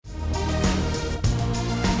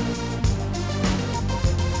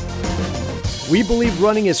We believe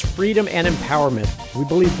running is freedom and empowerment. We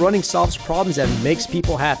believe running solves problems and makes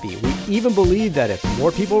people happy. We even believe that if more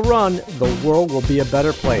people run, the world will be a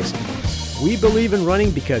better place. We believe in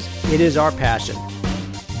running because it is our passion.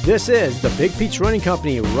 This is the Big Peach Running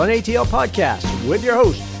Company RUNATL Podcast with your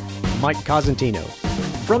host, Mike Cosentino.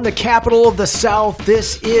 From the capital of the South,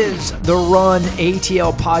 this is the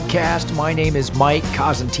RUNATL Podcast. My name is Mike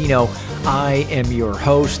Cosentino. I am your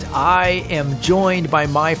host. I am joined by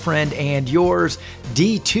my friend and yours,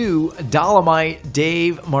 D2 Dolomite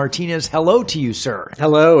Dave Martinez. Hello to you, sir.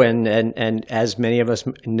 Hello, and as many of us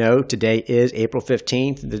know, today is April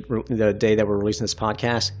 15th, the day that we're releasing this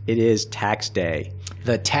podcast. It is tax day.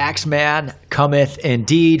 The tax man cometh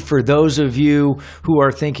indeed. For those of you who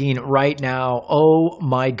are thinking right now, oh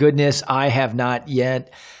my goodness, I have not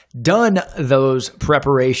yet done those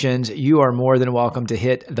preparations, you are more than welcome to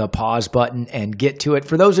hit the pause button and get to it.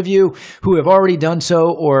 For those of you who have already done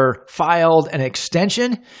so or filed an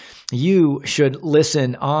extension, you should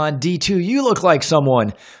listen on. D2, you look like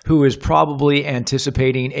someone who is probably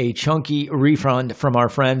anticipating a chunky refund from our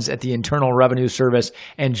friends at the Internal Revenue Service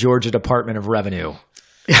and Georgia Department of Revenue.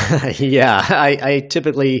 Yeah, I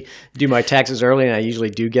typically do my taxes early, and I usually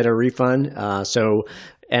do get a refund.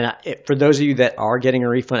 For those of you that are getting a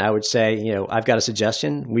refund, I would say, I've got a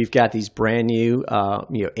suggestion. We've got these brand new,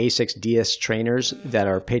 A6 DS trainers that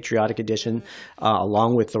are Patriotic Edition,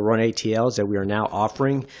 along with the RUNATLs that we are now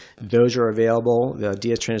offering. Those are available. The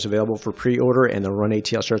DS trainers are available for pre-order, and the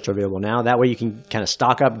RUNATL shirts are available now. That way you can kind of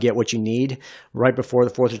stock up, get what you need right before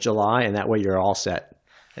the 4th of July, and that way you're all set.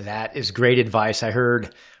 That is great advice. I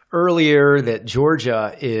heard earlier that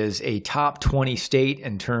Georgia is a top 20 state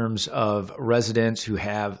in terms of residents who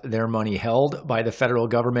have their money held by the federal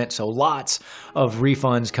government. So lots of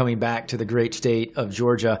refunds coming back to the great state of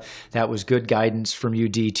Georgia. That was good guidance from you,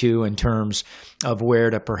 D2, in terms of where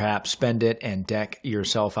to perhaps spend it and deck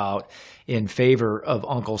yourself out in favor of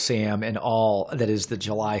Uncle Sam and all that is the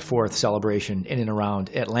July 4th celebration in and around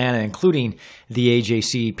Atlanta, including the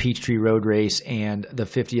AJC Peachtree Road Race and the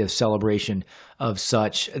 50th celebration of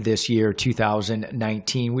such this year,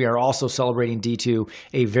 2019. We are also celebrating, D2,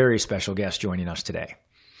 a very special guest joining us today.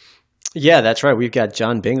 Yeah, that's right. We've got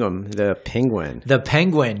John Bingham, the Penguin. The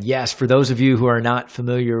Penguin, yes. For those of you who are not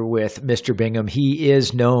familiar with Mr. Bingham, he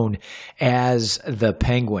is known as the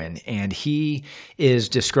Penguin, and he is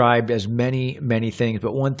described as many, many things.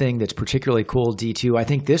 But one thing that's particularly cool, D2, I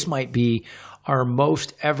think this might be our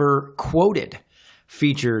most ever quoted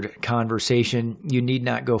featured conversation. You need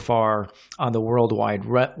not go far on the World Wide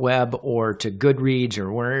Web or to Goodreads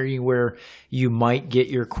or where you might get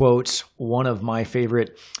your quotes. One of my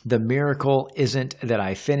favorite, the miracle isn't that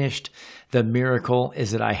I finished. The miracle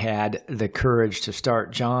is that I had the courage to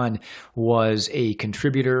start. John was a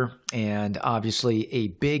contributor and obviously a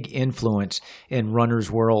big influence in Runner's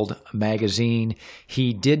World magazine.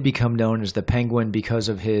 He did become known as the Penguin because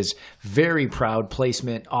of his very proud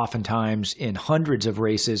placement, oftentimes in hundreds of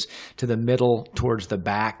races, to the middle towards the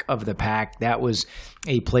back of the pack. That was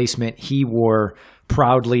a placement he wore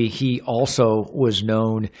proudly. He also was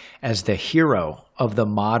known as the hero of the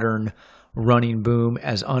modern running boom,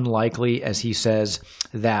 as unlikely as he says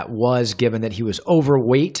that was, given that he was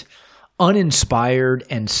overweight, uninspired,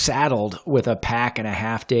 and saddled with a pack and a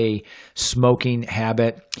half day smoking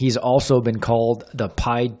habit. He's also been called the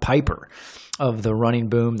Pied Piper of the running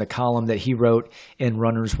boom. The column that he wrote in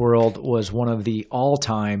Runner's World was one of the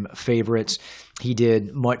all-time favorites. He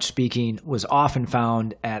did much speaking, was often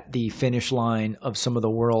found at the finish line of some of the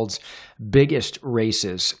world's biggest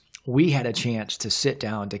races. We had a chance to sit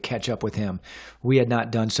down to catch up with him. We had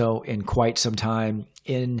not done so in quite some time.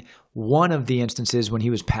 In one of the instances when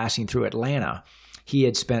he was passing through Atlanta, he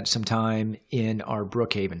had spent some time in our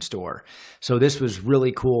Brookhaven store. So this was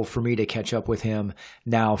really cool for me to catch up with him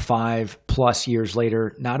now 5+ years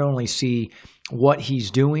later, not only see what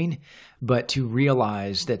he's doing, but to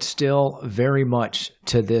realize that still very much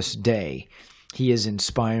to this day, he is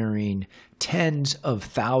inspiring tens of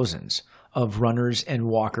thousands of runners and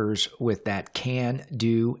walkers with that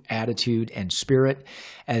can-do attitude and spirit,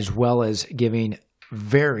 as well as giving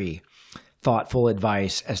very thoughtful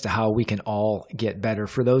advice as to how we can all get better.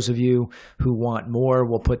 For those of you who want more,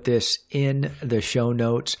 we'll put this in the show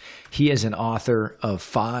notes. He is an author of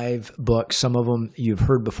 5 books. Some of them you've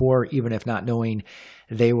heard before, even if not knowing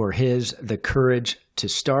they were his. The Courage to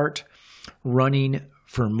Start, Running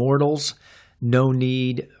for Mortals, No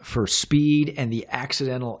Need for Speed, and The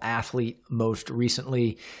Accidental Athlete most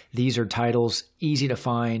recently. These are titles easy to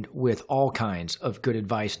find with all kinds of good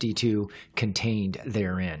advice, D2, contained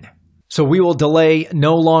therein. So we will delay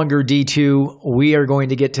no longer, D2. We are going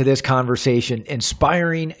to get to this conversation,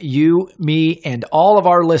 inspiring you, me, and all of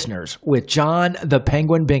our listeners with John the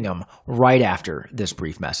Penguin Bingham right after this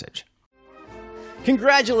brief message.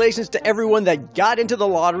 Congratulations to everyone that got into the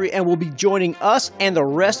lottery and will be joining us and the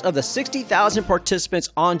rest of the 60,000 participants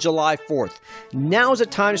on July 4th. Now is the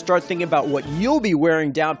time to start thinking about what you'll be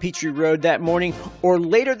wearing down Peachtree Road that morning or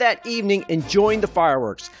later that evening enjoying the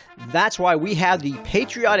fireworks. That's why we have the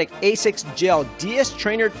Patriotic Asics Gel DS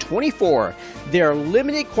Trainer 24. There are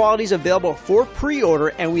limited quantities available for pre-order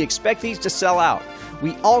and we expect these to sell out.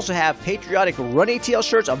 We also have Patriotic RUNATL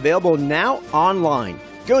shirts available now online.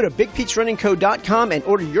 Go to BigPeachRunningCo.com and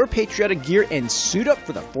order your patriotic gear and suit up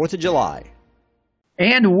for the 4th of July.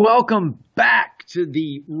 And welcome back to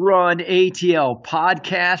the RUNATL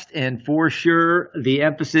podcast. And for sure, the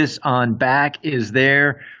emphasis on back is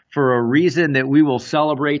there for a reason that we will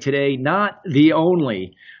celebrate today. Not the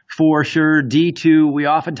only, for sure. D2, we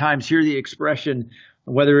oftentimes hear the expression,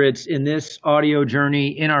 whether it's in this audio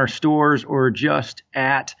journey, in our stores, or just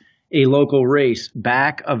at a local race,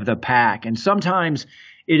 back of the pack. And sometimes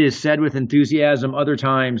it is said with enthusiasm. Other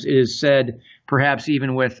times it is said perhaps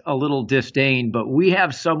even with a little disdain. But we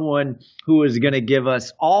have someone who is going to give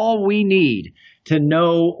us all we need to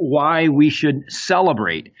know why we should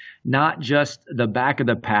celebrate not just the back of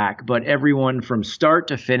the pack, but everyone from start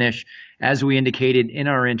to finish, as we indicated in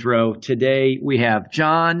our intro. Today we have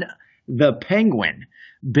John the Penguin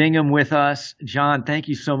Bingham with us. John, thank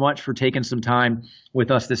you so much for taking some time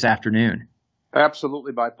with us this afternoon.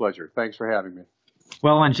 Absolutely, my pleasure. Thanks for having me.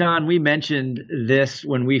 Well, and John, we mentioned this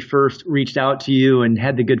when we first reached out to you and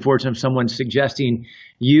had the good fortune of someone suggesting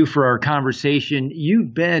you for our conversation.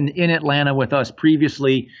 You've been in Atlanta with us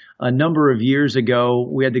previously a number of years ago.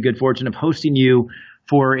 We had the good fortune of hosting you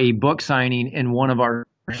for a book signing in one of our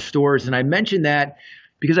stores. And I mentioned that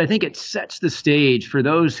because I think it sets the stage for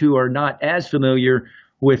those who are not as familiar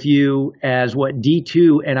with you as what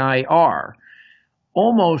D2 and I are.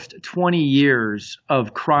 Almost 20 years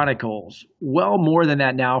of chronicles, well more than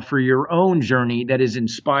that now, for your own journey that has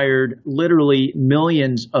inspired literally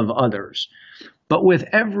millions of others. But with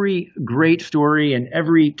every great story and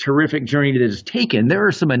every terrific journey that is taken, there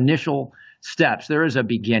are some initial steps. There is a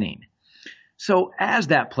beginning. So as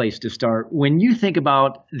that place to start, when you think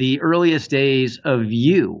about the earliest days of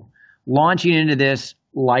you launching into this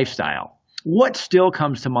lifestyle, what still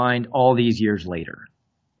comes to mind all these years later?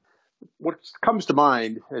 What comes to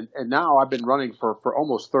mind, and now I've been running for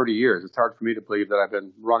almost 30 years. It's hard for me to believe that I've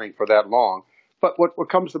been running for that long. But what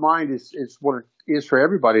comes to mind is what it is for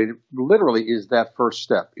everybody. It literally is that first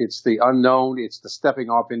step. It's the unknown. It's the stepping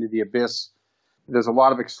off into the abyss. There's a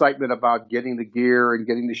lot of excitement about getting the gear and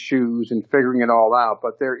getting the shoes and figuring it all out.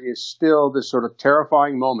 But there is still this sort of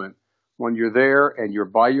terrifying moment when you're there and you're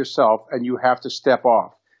by yourself and you have to step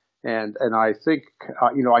off. And I think,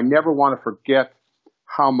 I never want to forget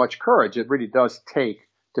how much courage it really does take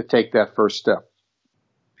to take that first step.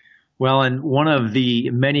 Well, and one of the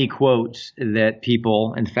many quotes that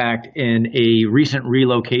people, in fact, in a recent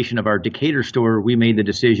relocation of our Decatur store, we made the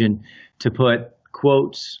decision to put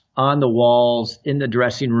quotes on the walls, in the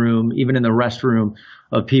dressing room, even in the restroom,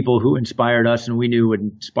 of people who inspired us and we knew would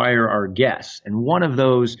inspire our guests. And one of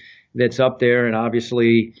those that's up there and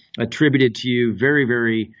obviously attributed to you very,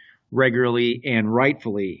 very regularly and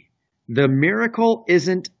rightfully: the miracle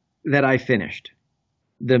isn't that I finished.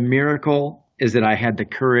 The miracle is that I had the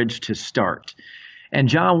courage to start. And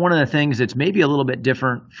John, one of the things that's maybe a little bit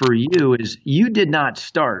different for you is you did not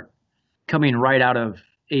start coming right out of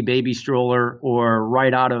a baby stroller or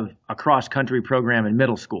right out of a cross-country program in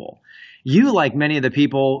middle school. You, like many of the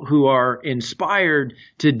people who are inspired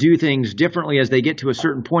to do things differently as they get to a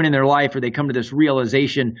certain point in their life or they come to this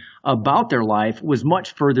realization about their life, was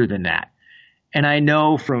much further than that. And I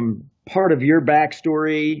know from part of your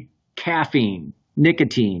backstory, caffeine,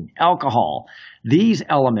 nicotine, alcohol, these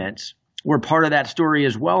elements were part of that story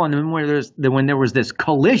as well. And then when there was this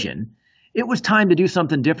collision, it was time to do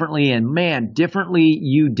something differently. And man, differently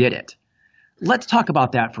you did it. Let's talk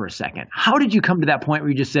about that for a second. How did you come to that point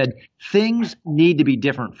where you just said, things need to be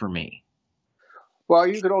different for me? Well,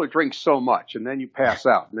 you could only drink so much, and then you pass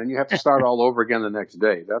out, and then you have to start all over again the next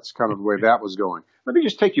day. That's kind of the way that was going. Let me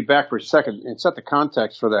just take you back for a second and set the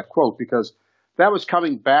context for that quote, because that was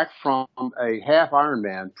coming back from a half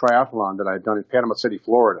Ironman triathlon that I had done in Panama City,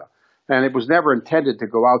 Florida. And it was never intended to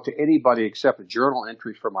go out to anybody except a journal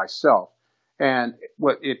entry for myself. And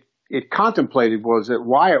what it contemplated was that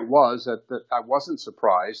why it was that I wasn't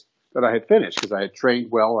surprised that I had finished, because I had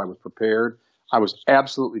trained well, I was prepared. I was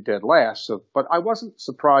absolutely dead last, but I wasn't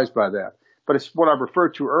surprised by that. but it's what I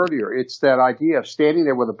referred to earlier. It's that idea of standing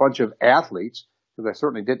there with a bunch of athletes, because I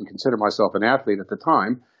certainly didn't consider myself an athlete at the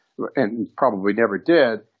time, and probably never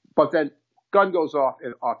did. But then gun goes off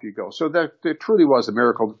and off you go. So there truly was a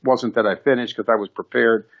miracle. It wasn't that I finished because I was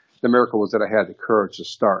prepared. The miracle was that I had the courage to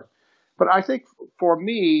start. But I think for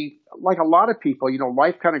me, like a lot of people,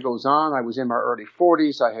 life kind of goes on. I was in my early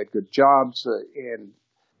 40s. I had good jobs,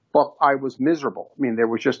 but I was miserable. I mean, there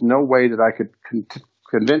was just no way that I could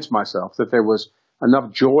convince myself that there was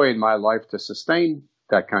enough joy in my life to sustain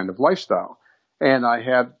that kind of lifestyle. And I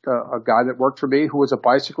had a guy that worked for me who was a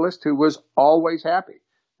bicyclist who was always happy.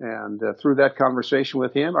 And through that conversation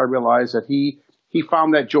with him, I realized that he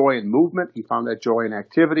found that joy in movement. He found that joy in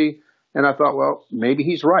activity. And I thought, well, maybe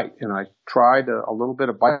he's right. And I tried a little bit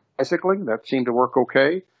of bicycling. That seemed to work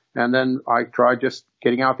okay. And then I tried just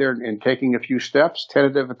getting out there and taking a few steps,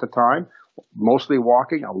 tentative at the time, mostly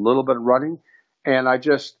walking, a little bit of running. And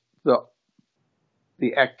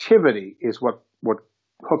the activity is what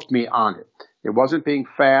hooked me on it. It wasn't being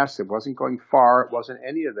fast. It wasn't going far. It wasn't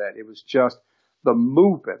any of that. It was just the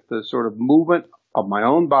movement, the sort of movement of my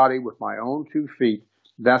own body with my own 2 feet.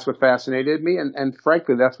 That's what fascinated me. And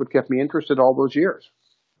frankly, that's what kept me interested all those years.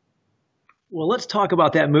 Well, let's talk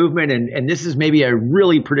about that movement. And this is maybe a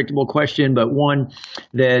really predictable question, but one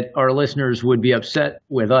that our listeners would be upset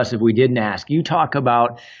with us if we didn't ask. You talk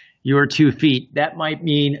about your 2 feet. That might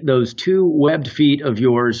mean those 2 webbed feet of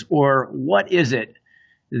yours, or what is it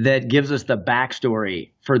that gives us the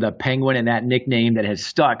backstory for the Penguin and that nickname that has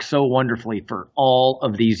stuck so wonderfully for all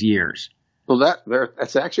of these years? Well,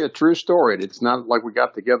 that's actually a true story. It's not like we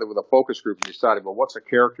got together with a focus group and decided, well, what's a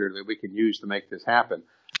character that we can use to make this happen?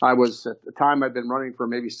 At the time, I'd been running for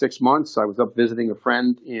maybe 6 months. I was up visiting a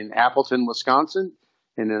friend in Appleton, Wisconsin.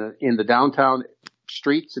 And in the downtown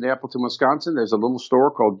streets in Appleton, Wisconsin, there's a little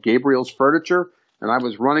store called Gabriel's Furniture. And I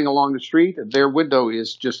was running along the street, and their window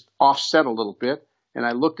is just offset a little bit. And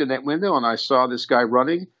I looked in that window, and I saw this guy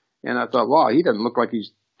running. And I thought, wow, he doesn't look like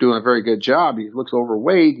he's doing a very good job. He looks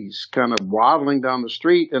overweight. He's kind of waddling down the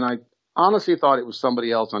street. And I honestly thought it was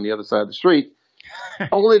somebody else on the other side of the street,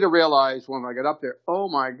 only to realize when I got up there, oh,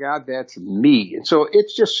 my God, that's me. And so it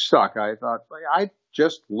just stuck. I thought, I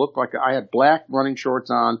just looked like I had black running shorts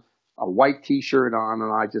on, a white T-shirt on,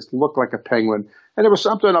 and I just looked like a penguin. And there was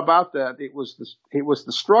something about that. It was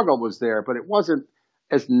the struggle was there, but it wasn't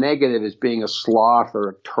as negative as being a sloth or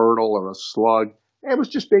a turtle or a slug. It was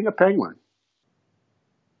just being a penguin.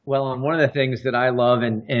 Well, and one of the things that I love,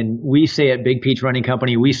 and we say at Big Peach Running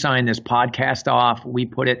Company, we sign this podcast off. We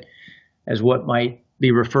put it as what might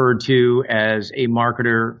be referred to as a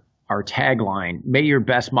marketer, our tagline, may your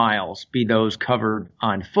best miles be those covered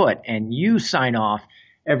on foot. And you sign off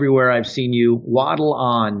everywhere I've seen you, waddle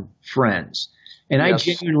on, friends. And yes.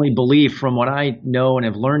 I genuinely believe from what I know and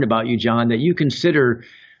have learned about you, John, that you consider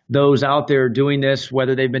those out there doing this,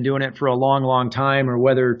 whether they've been doing it for a long, long time or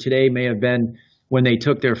whether today may have been when they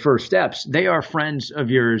took their first steps, they are friends of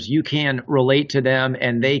yours. You can relate to them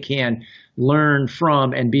and they can learn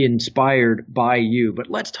from and be inspired by you. But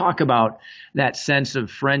let's talk about that sense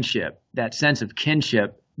of friendship, that sense of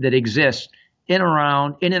kinship that exists in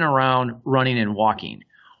and around running and walking.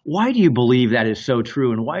 Why do you believe that is so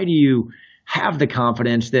true? And why do you have the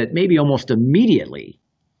confidence that maybe almost immediately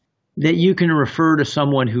that you can refer to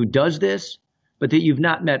someone who does this, but that you've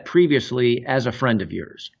not met previously as a friend of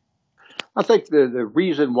yours? I think the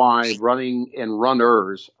reason why running and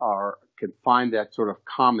runners can find that sort of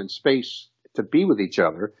common space to be with each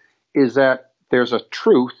other is that there's a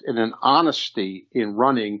truth and an honesty in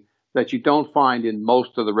running that you don't find in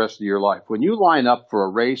most of the rest of your life. When you line up for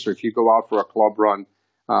a race or if you go out for a club run,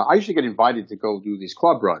 I usually get invited to go do these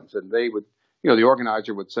club runs, and they would, the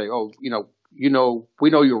organizer would say, oh, we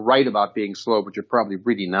know you're right about being slow, but you're probably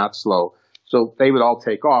really not slow. So they would all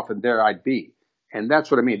take off, and there I'd be. And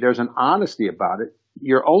that's what I mean. There's an honesty about it.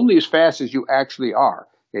 You're only as fast as you actually are.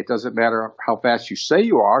 It doesn't matter how fast you say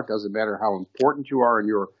you are. It doesn't matter how important you are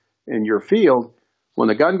in your field. When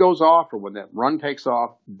the gun goes off or when that run takes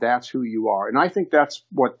off, that's who you are. And I think that's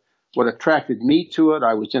what attracted me to it.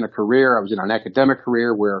 I was in an academic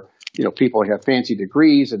career where, people have fancy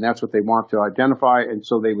degrees and that's what they want to identify. And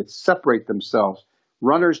so they would separate themselves.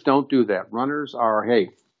 Runners don't do that. Runners are, hey,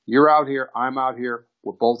 you're out here, I'm out here.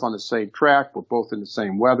 We're both on the same track. We're both in the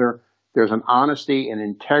same weather. There's an honesty and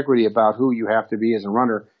integrity about who you have to be as a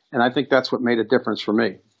runner. And I think that's what made a difference for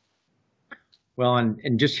me. Well,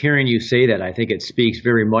 and just hearing you say that, I think it speaks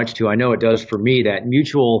very much to, I know it does for me, that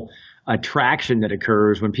mutual attraction that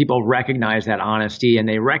occurs when people recognize that honesty and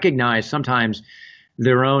they recognize sometimes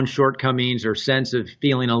their own shortcomings or sense of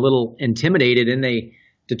feeling a little intimidated, and they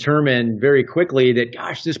determine very quickly that,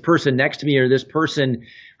 gosh, this person next to me or this person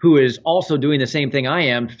who is also doing the same thing I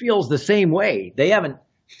am feels the same way. They haven't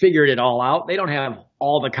figured it all out. They don't have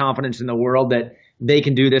all the confidence in the world that they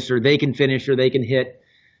can do this or they can finish or they can hit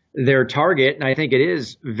their target. And I think it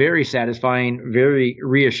is very satisfying, very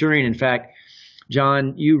reassuring. In fact,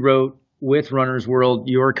 John, you wrote with Runner's World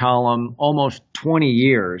your column almost 20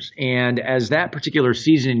 years. And as that particular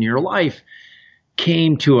season in your life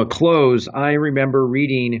came to a close, I remember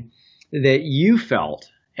reading that you felt,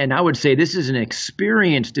 and I would say this is an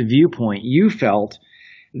experienced viewpoint, you felt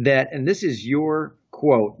that, and this is your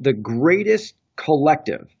quote, the greatest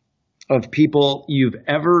collective of people you've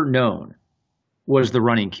ever known was the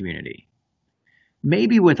running community.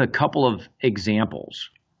 Maybe with a couple of examples,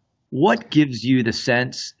 what gives you the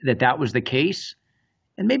sense that that was the case?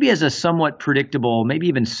 And maybe as a somewhat predictable, maybe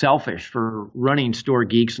even selfish for running store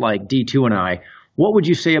geeks like D2 and I, what would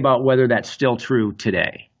you say about whether that's still true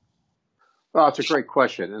today? Well, it's a great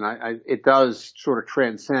question. And it does sort of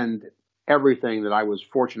transcend everything that I was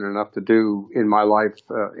fortunate enough to do in my life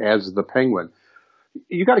as the Penguin.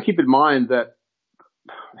 You got to keep in mind that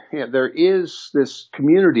there is this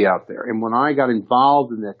community out there. And when I got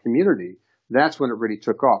involved in that community, that's when it really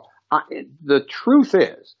took off. The truth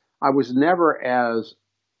is, I was never as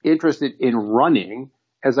interested in running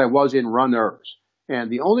as I was in runners. And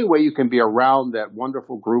the only way you can be around that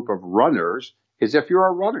wonderful group of runners is if you're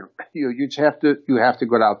a runner. You just have to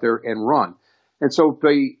go out there and run. And so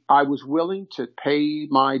I was willing to pay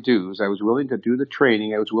my dues. I was willing to do the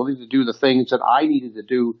training. I was willing to do the things that I needed to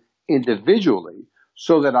do individually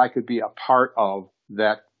so that I could be a part of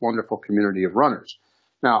that wonderful community of runners.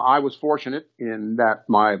 Now, I was fortunate in that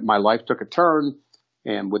my life took a turn,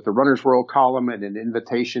 and with the Runner's World column and in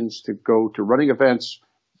invitations to go to running events,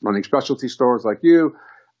 running specialty stores like you,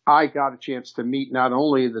 I got a chance to meet not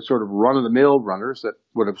only the sort of run-of-the-mill runners that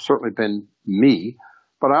would have certainly been me,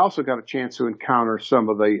 but I also got a chance to encounter some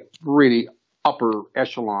of the really upper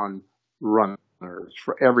echelon runners.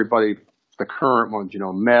 For everybody, the current ones,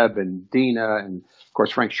 Meb and Dina, and of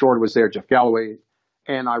course Frank Short was there, Jeff Galloway.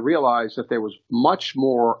 And I realized that there was much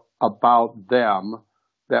more about them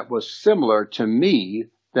that was similar to me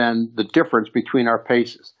than the difference between our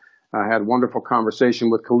paces. I had a wonderful conversation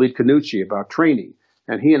with Khalid Kanucci about training.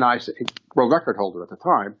 And he and I, world record holder at the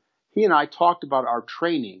time, he and I talked about our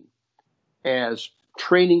training as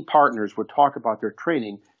training partners would talk about their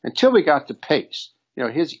training until we got to pace.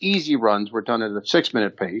 His easy runs were done at a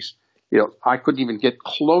 6-minute pace. I couldn't even get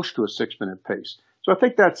close to a 6-minute pace. So I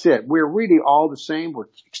think that's it. We're really all the same. We're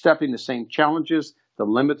accepting the same challenges, the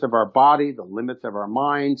limits of our body, the limits of our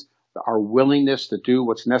minds, our willingness to do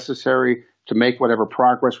what's necessary to make whatever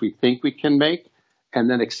progress we think we can make, and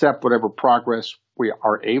then accept whatever progress we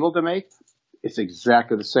are able to make. It's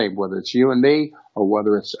exactly the same, whether it's you and me or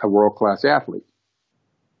whether it's a world-class athlete.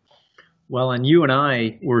 Well, and you and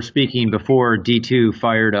I were speaking before D2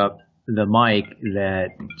 fired up the mic that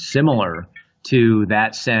similar to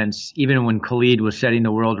that sense, even when Khalid was setting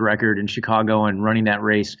the world record in Chicago and running that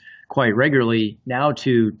race quite regularly, now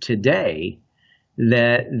to today,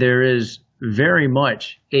 that there is very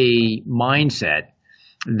much a mindset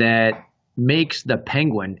that makes the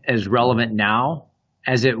Penguin as relevant now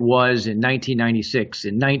as it was in 1996,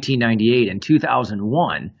 in 1998, and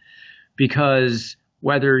 2001, because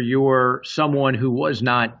whether you're someone who was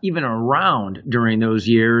not even around during those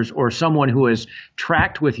years or someone who has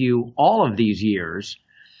tracked with you all of these years,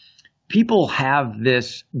 people have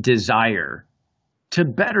this desire to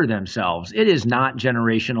better themselves. It is not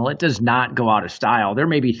generational. It does not go out of style. There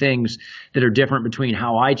may be things that are different between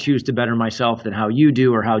how I choose to better myself than how you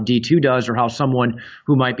do or how D2 does or how someone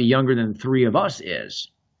who might be younger than the three of us is.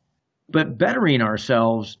 But bettering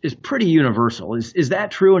ourselves is pretty universal. Is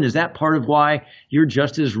that true? And is that part of why you're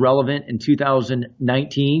just as relevant in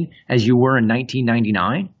 2019 as you were in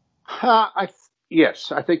 1999?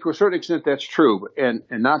 Yes, I think to a certain extent that's true. And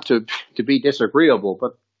not to be disagreeable,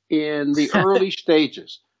 but in the early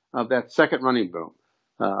stages of that second running boom,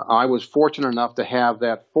 I was fortunate enough to have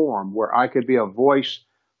that forum where I could be a voice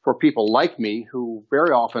for people like me who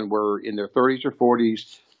very often were in their 30s or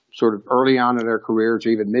 40s, sort of early on in their careers, or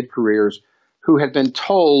even mid-careers, who had been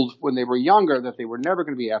told when they were younger that they were never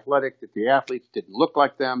going to be athletic, that the athletes didn't look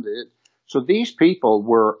like them. So these people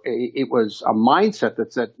it was a mindset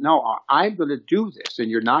that said, no, I'm going to do this,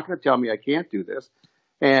 and you're not going to tell me I can't do this.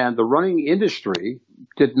 And the running industry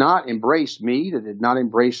did not embrace me. They did not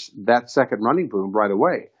embrace that second running boom right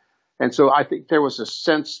away. And so I think there was a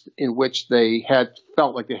sense in which they had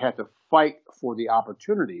felt like they had to fight for the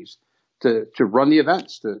opportunities to run the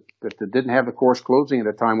events that didn't have the course closing at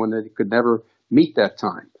a time when they could never meet that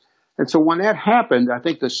time. And so when that happened, I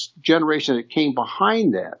think this generation that came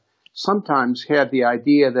behind that sometimes had the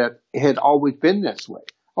idea that it had always been this way.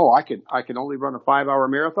 Oh, I can only run a 5-hour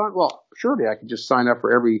marathon? Well, surely I can just sign up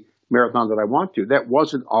for every marathon that I want to. That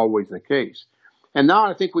wasn't always the case. And now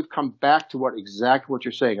I think we've come back to exactly what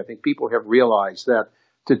you're saying. I think people have realized that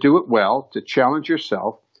to do it well, to challenge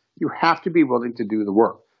yourself, you have to be willing to do the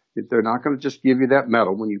work. If they're not going to just give you that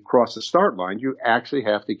medal when you cross the start line, you actually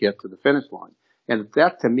have to get to the finish line. And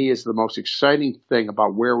that, to me, is the most exciting thing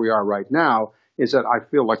about where we are right now, is that I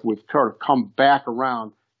feel like we've sort of come back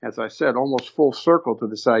around, as I said, almost full circle to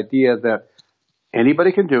this idea that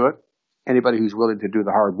anybody can do it. Anybody who's willing to do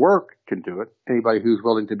the hard work can do it. Anybody who's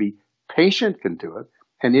willing to be patient can do it.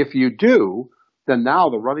 And if you do, then now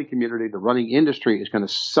the running community, the running industry is going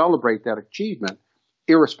to celebrate that achievement,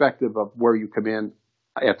 irrespective of where you come in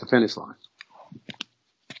at the finish line.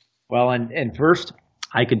 Well, and first,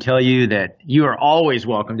 I can tell you that you are always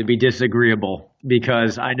welcome to be disagreeable,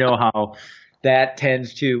 because I know how that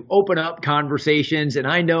tends to open up conversations. And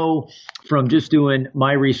I know from just doing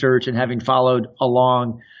my research and having followed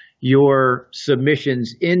along your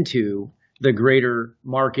submissions into the greater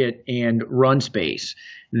market and run space,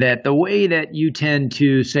 that the way that you tend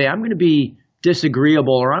to say, I'm going to be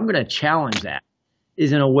disagreeable or I'm going to challenge that,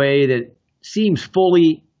 is in a way that seems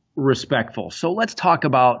fully respectful. So let's talk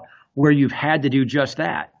about where you've had to do just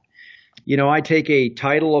that. You know, I take a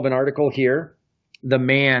title of an article here, The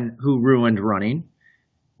Man Who Ruined Running.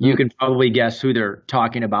 You can probably guess who they're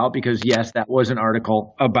talking about, because yes, that was an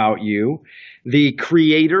article about you. The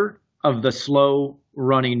creator of the slow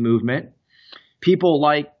running movement. People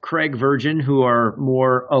like Craig Virgin, who are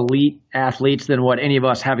more elite athletes than what any of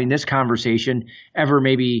us having this conversation ever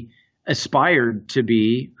maybe aspired to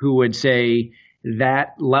be, who would say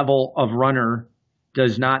that level of runner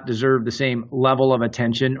does not deserve the same level of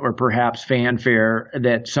attention or perhaps fanfare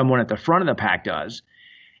that someone at the front of the pack does.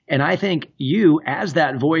 And I think you, as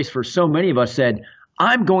that voice for so many of us, said,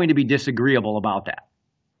 I'm going to be disagreeable about that.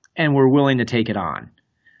 And we're willing to take it on.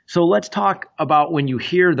 So let's talk about when you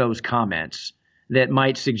hear those comments that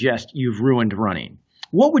might suggest you've ruined running.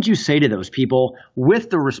 What would you say to those people with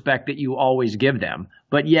the respect that you always give them,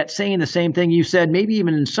 but yet saying the same thing you said, maybe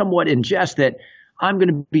even somewhat in jest, that I'm going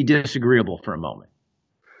to be disagreeable for a moment?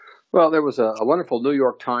 Well, there was a wonderful New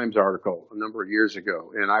York Times article a number of years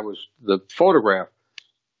ago, and I was the photograph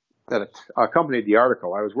that accompanied the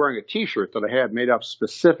article. I was wearing a T-shirt that I had made up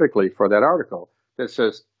specifically for that article that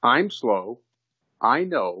says, I'm slow, I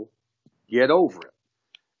know, get over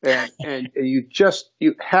it. And you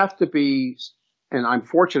have to be, and I'm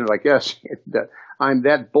fortunate, I guess, that I'm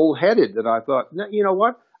that bullheaded that I thought, you know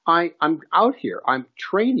what? I'm out here. I'm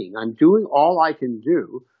training. I'm doing all I can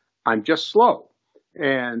do. I'm just slow.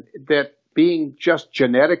 And that being just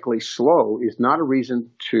genetically slow is not a reason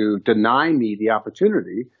to deny me the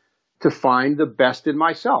opportunity to find the best in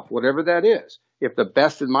myself, whatever that is. If the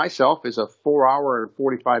best in myself is a 4-hour and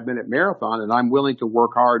 45-minute marathon and I'm willing to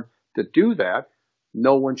work hard to do that,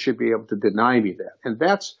 no one should be able to deny me that. And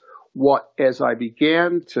that's what, as I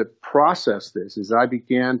began to process this, as I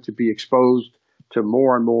began to be exposed to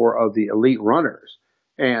more and more of the elite runners,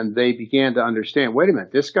 and they began to understand, wait a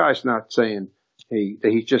minute, this guy's not saying that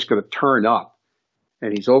he's just going to turn up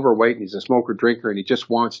and he's overweight and he's a smoker drinker and he just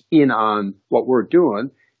wants in on what we're doing.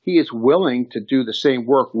 He is willing to do the same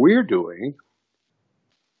work we're doing,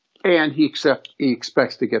 and he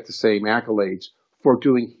expects to get the same accolades for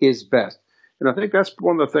doing his best. And I think that's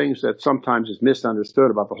one of the things that sometimes is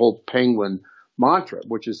misunderstood about the whole Penguin mantra,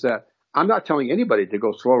 which is that I'm not telling anybody to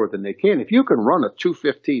go slower than they can. If you can run a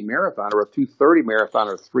 2:15 marathon or a 2:30 marathon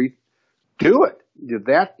or do it.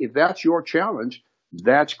 If that's your challenge,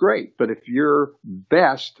 that's great. But if your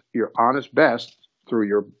best, your honest best through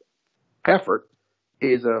your effort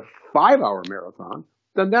is a 5-hour marathon,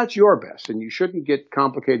 then that's your best. And you shouldn't get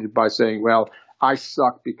complicated by saying, well, I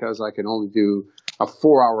suck because I can only do a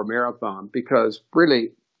 4-hour marathon, because really,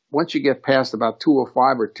 once you get past about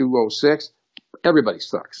 2:05 or 2:06, everybody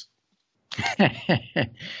sucks.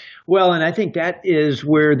 Well, and I think that is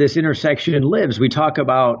where this intersection lives. We talk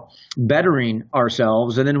about bettering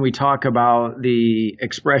ourselves, and then we talk about the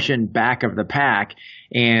expression back of the pack.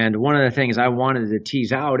 And one of the things I wanted to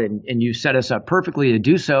tease out, and you set us up perfectly to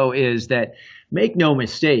do so, is that, make no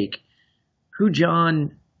mistake, who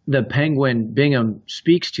John the Penguin Bingham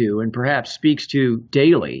speaks to, and perhaps speaks to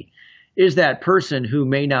daily, is that person who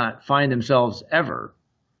may not find themselves ever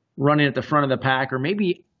running at the front of the pack, or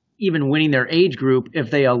maybe even winning their age group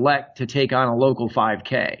if they elect to take on a local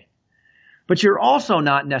 5K. But you're also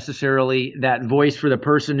not necessarily that voice for the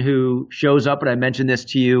person who shows up, and I mentioned this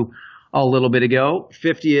to you a little bit ago,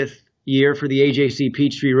 50th year for the AJC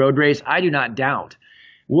Peachtree Road Race, I do not doubt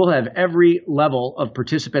we'll have every level of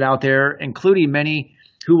participant out there, including many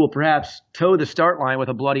who will perhaps toe the start line with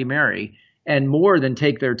a Bloody Mary and more than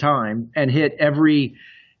take their time and hit every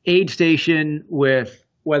aid station with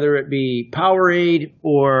whether it be Powerade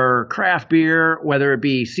or craft beer, whether it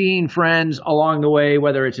be seeing friends along the way,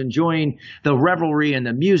 whether it's enjoying the revelry and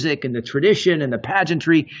the music and the tradition and the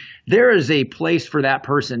pageantry. There is a place for that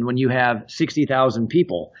person when you have 60,000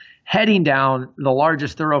 people heading down the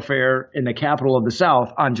largest thoroughfare in the capital of the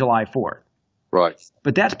South on July 4th. Right.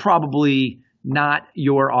 But that's probably not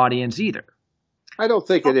your audience either. I don't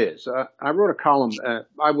think it is. I wrote a column.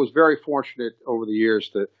 I was very fortunate over the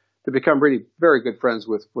years to become really very good friends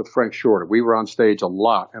with Frank Shorter. We were on stage a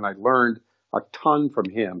lot, and I learned a ton from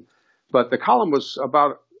him. But the column was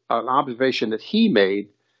about an observation that he made,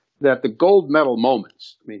 that the gold medal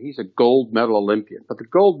moments, I mean, he's a gold medal Olympian, but the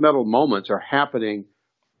gold medal moments are happening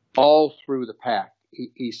all through the pack.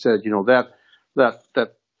 He said,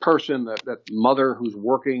 that person, that mother who's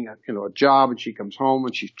working a job, and she comes home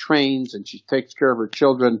and she trains and she takes care of her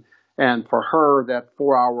children. And for her, that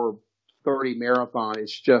 4-hour 30 marathon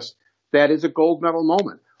is just, that is a gold medal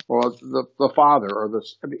moment. Or the father,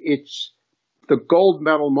 it's the gold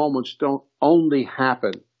medal moments don't only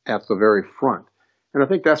happen at the very front. And I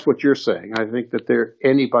think that's what you're saying. I think that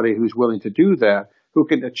anybody who's willing to do that, who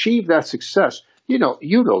can achieve that success, you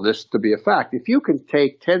know this to be a fact. If you can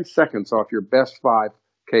take 10 seconds off your best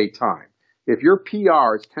 5K time, if your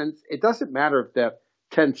PR is 10, it doesn't matter if that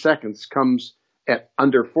 10 seconds comes at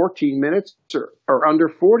under 14 minutes or under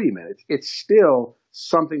 40 minutes. It's still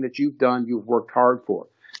something that you've done, you've worked hard for.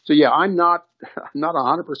 So yeah, I'm not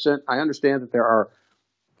 100%. I understand that there are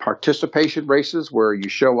participation races where you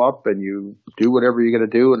show up and you do whatever you're going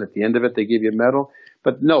to do, and at the end of it, they give you a medal.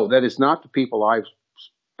 But no, that is not the people I've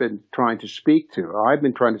been trying to speak to. I've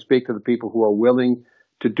been trying to speak to the people who are willing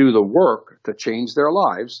to do the work to change their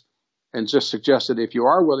lives, and just suggest that if you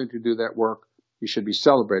are willing to do that work, you should be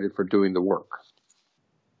celebrated for doing the work.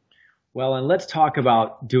 Well, and let's talk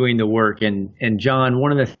about doing the work. And John,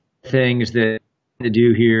 one of the things that to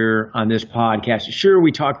do here on this podcast, sure,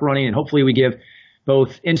 we talk running, and hopefully we give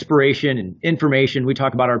both inspiration and information. We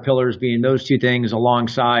talk about our pillars being those two things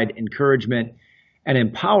alongside encouragement and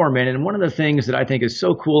empowerment. And one of the things that I think is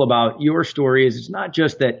so cool about your story is it's not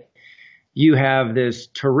just that you have this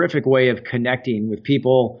terrific way of connecting with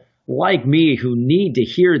people like me who need to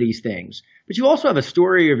hear these things, but you also have a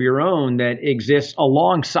story of your own that exists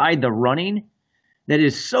alongside the running that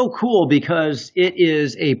is so cool, because it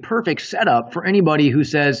is a perfect setup for anybody who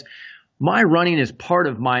says, my running is part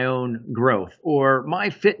of my own growth, or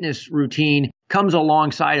my fitness routine comes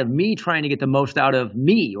alongside of me trying to get the most out of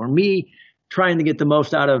me, or me trying to get the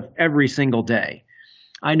most out of every single day.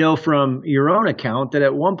 I know from your own account that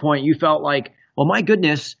at one point you felt like, well, my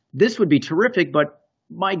goodness, this would be terrific, but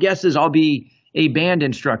my guess is I'll be a band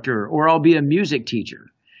instructor or I'll be a music teacher.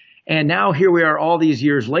 And now here we are all these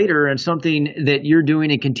years later, and something that you're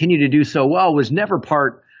doing and continue to do so well was never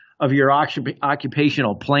part of your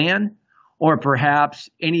occupational plan, or perhaps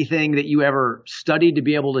anything that you ever studied to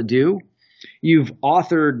be able to do. You've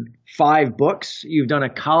authored 5 books. You've done a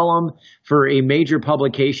column for a major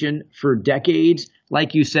publication for decades.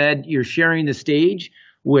 Like you said, you're sharing the stage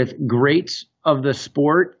with greats of the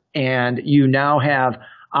sport, and you now have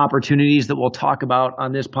opportunities that we'll talk about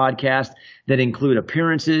on this podcast that include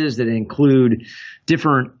appearances, that include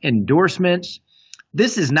different endorsements.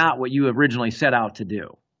 This is not what you originally set out to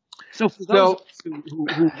do. So for those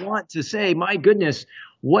who want to say, my goodness,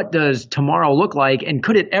 what does tomorrow look like? And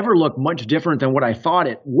could it ever look much different than what I thought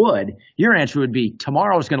it would? Your answer would be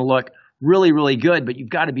tomorrow is going to look really, really good, but you've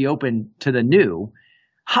got to be open to the new.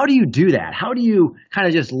 How do you do that? How do you kind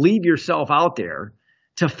of just leave yourself out there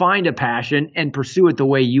to find a passion and pursue it the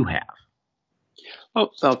way you have?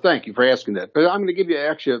 Oh, thank you for asking that. But I'm going to give you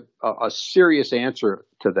actually a serious answer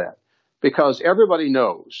to that, because everybody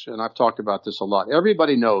knows, and I've talked about this a lot,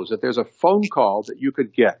 everybody knows that there's a phone call that you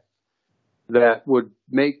could get that would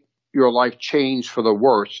make your life change for the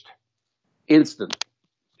worst instantly,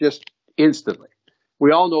 just instantly.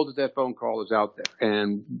 We all know that phone call is out there,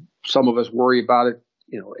 and some of us worry about it,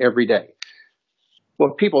 every day.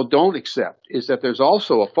 What people don't accept is that there's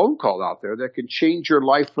also a phone call out there that can change your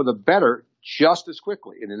life for the better just as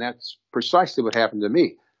quickly. And that's precisely what happened to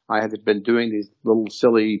me. I had been doing these little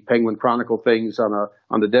silly Penguin Chronicle things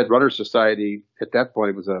on the Dead Runner Society. At that point,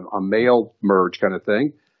 it was a mail merge kind of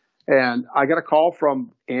thing. And I got a call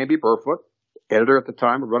from Amby Burfoot, editor at the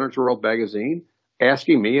time of Runner's World magazine,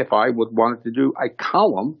 asking me if I would want to do a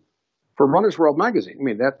column for Runner's World magazine. I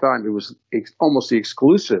mean, that time it was almost the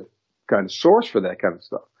exclusive kind of source for that kind of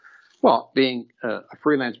stuff. Well, being a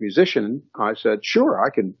freelance musician, I said, sure, I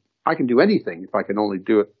can do anything if I can only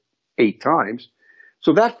do it 8 times.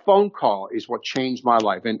 So that phone call is what changed my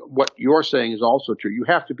life. And what you're saying is also true. You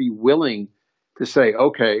have to be willing to say,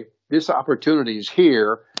 okay, this opportunity is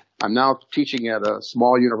here. I'm now teaching at a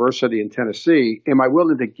small university in Tennessee. Am I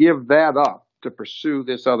willing to give that up to pursue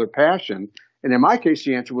this other passion? And in my case,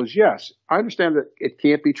 the answer was yes. I understand that it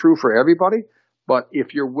can't be true for everybody, but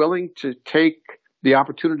if you're willing to take the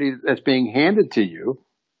opportunity that's being handed to you,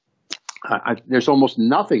 there's almost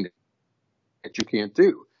nothing that you can't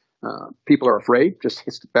do. People are afraid,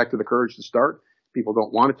 just back to the courage to start. People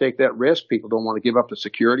don't want to take that risk. People don't want to give up the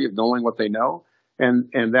security of knowing what they know.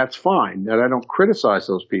 And that's fine. And I don't criticize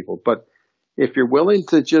those people. But if you're willing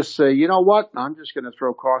to just say, you know what, I'm just going to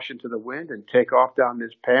throw caution to the wind and take off down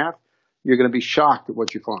this path, you're going to be shocked at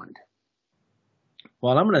what you find.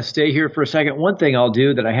 Well, I'm going to stay here for a second. One thing I'll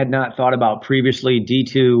do that I had not thought about previously,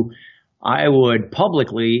 D2, I would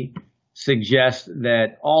publicly suggest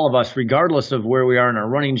that all of us, regardless of where we are in our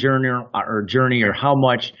running journey or how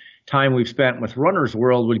much time we've spent with Runner's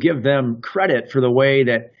World, would give them credit for the way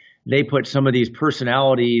that they put some of these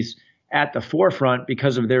personalities at the forefront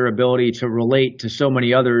because of their ability to relate to so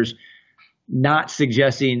many others, not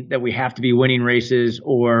suggesting that we have to be winning races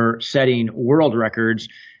or setting world records.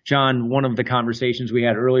 John, one of the conversations we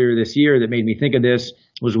had earlier this year that made me think of this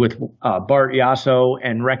was with Bart Yasso,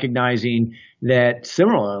 and recognizing that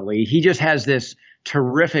similarly, he just has this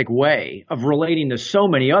terrific way of relating to so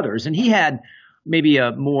many others. And he had maybe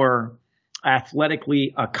a more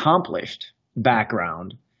athletically accomplished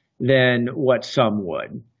background than what some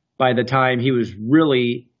would by the time he was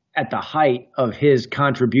really at the height of his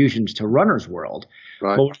contributions to Runner's World.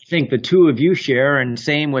 Right. But what I think the two of you share, and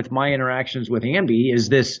same with my interactions with Amby, is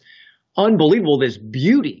this unbelievable, this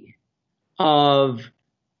beauty of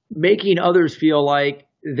making others feel like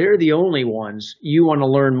they're the only ones you want to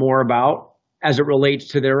learn more about as it relates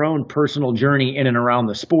to their own personal journey in and around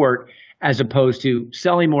the sport, as opposed to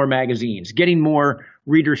selling more magazines, getting more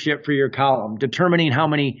readership for your column, determining how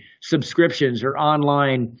many subscriptions or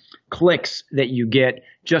online clicks that you get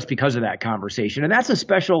just because of that conversation. And that's a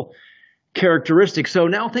special characteristic. So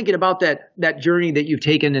now thinking about that journey that you've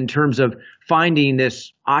taken in terms of finding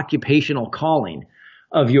this occupational calling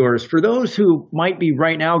of yours, for those who might be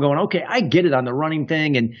right now going, okay, I get it on the running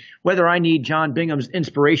thing, and whether I need John Bingham's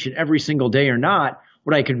inspiration every single day or not,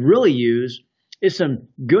 what I could really use is some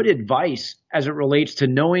good advice as it relates to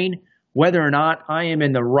knowing whether or not I am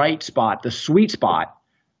in the right spot, the sweet spot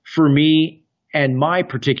for me and my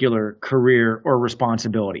particular career or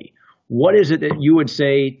responsibility. What is it that you would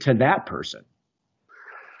say to that person?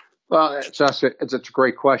 Well, it's a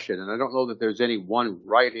great question, and I don't know that there's any one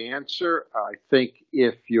right answer. I think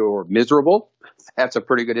if you're miserable, that's a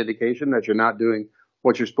pretty good indication that you're not doing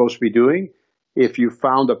what you're supposed to be doing. If you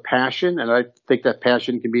found a passion, and I think that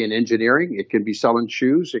passion can be in engineering, it can be selling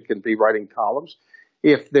shoes, it can be writing columns.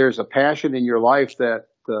 If there's a passion in your life that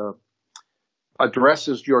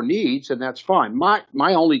addresses your needs, and that's fine.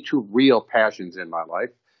 My only two real passions in my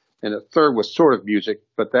life, and a third was sort of music,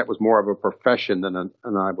 but that was more of a profession than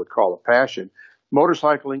I would call a passion,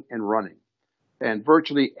 motorcycling and running. And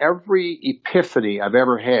virtually every epiphany I've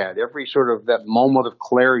ever had, every sort of that moment of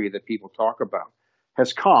clarity that people talk about,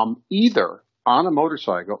 has come either on a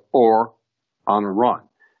motorcycle or on a run.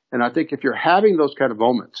 And I think if you're having those kind of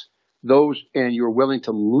moments, and you're willing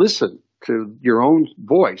to listen to your own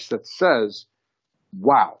voice that says,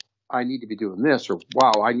 wow, I need to be doing this, or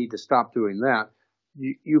wow, I need to stop doing that,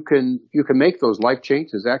 you can make those life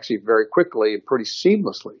changes actually very quickly and pretty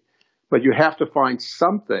seamlessly. But you have to find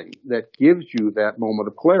something that gives you that moment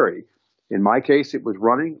of clarity. In my case, it was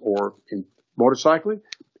running, or in motorcycling.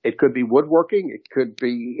 It could be woodworking. It could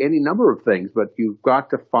be any number of things, but you've got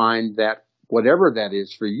to find that whatever that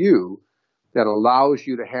is for you that allows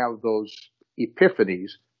you to have those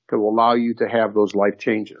epiphanies, to allow you to have those life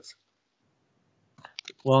changes.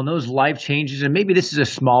 Well, and those life changes, and maybe this is a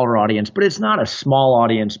smaller audience, but it's not a small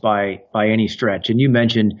audience by any stretch. And you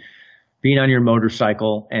mentioned being on your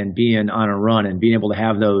motorcycle and being on a run and being able to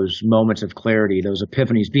have those moments of clarity, those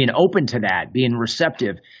epiphanies, being open to that, being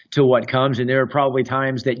receptive to what comes. And there are probably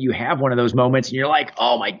times that you have one of those moments and you're like,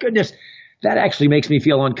 oh my goodness, that actually makes me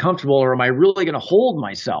feel uncomfortable, or am I really going to hold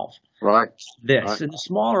myself? Right. This. Right. And the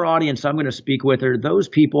smaller audience I'm going to speak with are those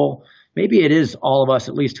people, maybe it is all of us,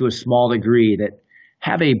 at least to a small degree, that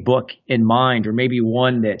have a book in mind, or maybe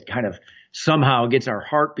one that kind of somehow gets our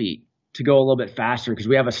heartbeat to go a little bit faster because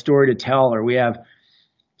we have a story to tell, or we have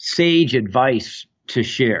sage advice to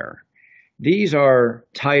share. These are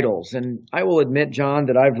titles, and I will admit, John,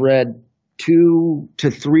 that I've read 2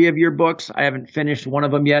 to 3 of your books. I haven't finished one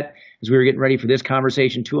of them yet as we were getting ready for this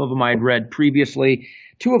conversation. 2 of them I'd read previously.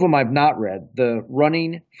 2 of them I've not read, the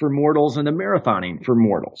Running for Mortals and the Marathoning for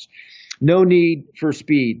Mortals. No Need for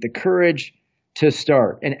Speed, The Courage to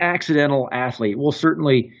Start, An Accidental Athlete. We'll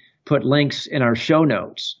certainly put links in our show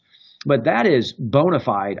notes, but that is bona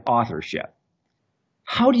fide authorship.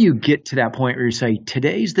 How do you get to that point where you say,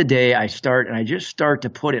 today's the day I start and I just start to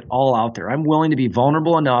put it all out there? I'm willing to be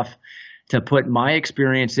vulnerable enough to put my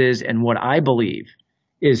experiences and what I believe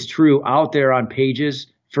is true out there on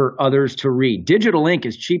pages for others to read. Digital ink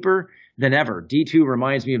is cheaper than ever. D2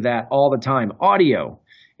 reminds me of that all the time. Audio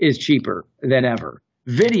is cheaper than ever.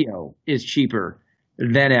 Video is cheaper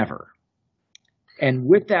than ever. And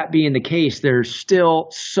with that being the case, there's still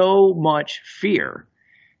so much fear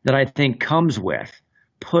that I think comes with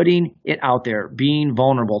putting it out there, being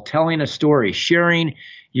vulnerable, telling a story, sharing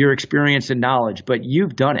your experience and knowledge, but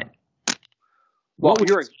you've done it. Well,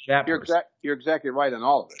 you're exactly right on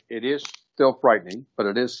all of it. It is still frightening, but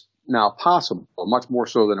it is now possible, much more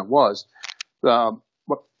so than it was.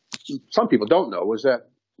 What some people don't know is that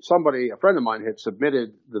a friend of mine, had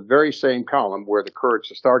submitted the very same column where The Courage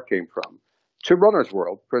to Start came from to Runner's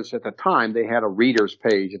World, because at the time they had a reader's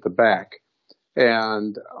page at the back.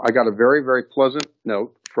 And I got a very, very pleasant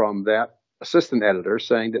note from that assistant editor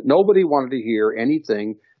saying that nobody wanted to hear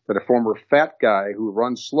anything that a former fat guy who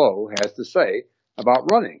runs slow has to say about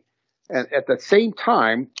running. And at the same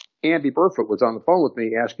time, Andy Burfoot was on the phone with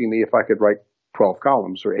me asking me if I could write 12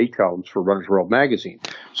 columns or 8 columns for Runner's World magazine.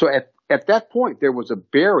 So at that point, there was a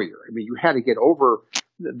barrier. I mean, you had to get over,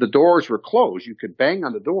 the doors were closed. You could bang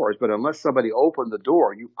on the doors, but unless somebody opened the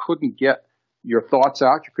door, you couldn't get your thoughts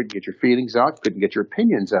out. You couldn't get your feelings out. You couldn't get your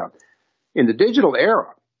opinions out. In the digital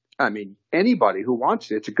era, I mean, anybody who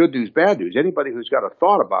wants it, it's a good news, bad news. Anybody who's got a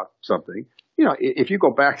thought about something, if you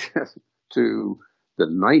go back to the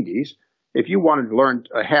 90s, if you wanted to learn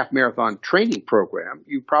a half marathon training program,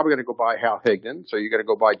 you probably got to go buy Hal Higdon. So you got to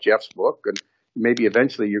go buy Jeff's book, and maybe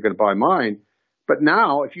eventually you're going to buy mine. But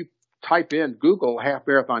now, if you type in Google half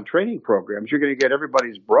marathon training programs, you're going to get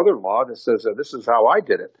everybody's brother-in-law that says, this is how I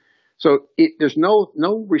did it. So there's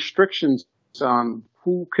no restrictions on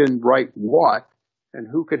who can write what and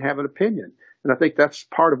who can have an opinion. And I think that's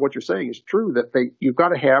part of what you're saying is true, that you've got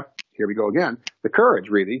to have, here we go again, the courage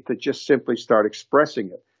really to just simply start expressing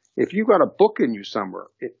it. If you've got a book in you somewhere,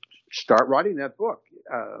 start writing that book.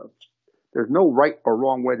 There's no right or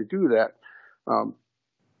wrong way to do that.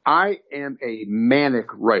 I am a manic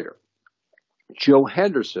writer. Joe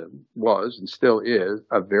Henderson was and still is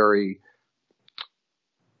a very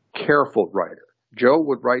careful writer. Joe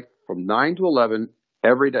would write from 9 to 11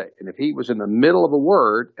 every day. And if he was in the middle of a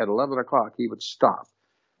word at 11 o'clock, he would stop.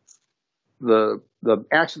 The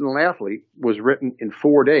Accidental Athlete was written in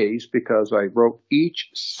 4 days because I wrote each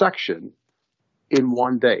section in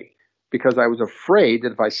 1 day, because I was afraid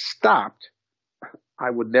that if I stopped, I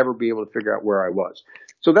would never be able to figure out where I was.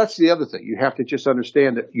 So that's the other thing. You have to just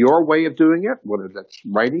understand that your way of doing it, whether that's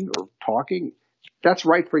writing or talking, that's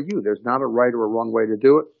right for you. There's not a right or a wrong way to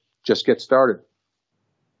do it. Just get started.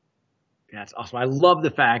 That's awesome. I love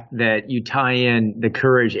the fact that you tie in the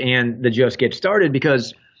courage and the just get started,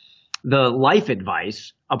 because the life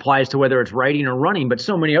advice applies to whether it's writing or running, but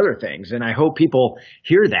so many other things. And I hope people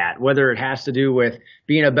hear that, whether it has to do with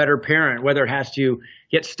being a better parent, whether it has to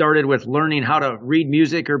get started with learning how to read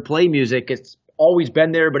music or play music. It's always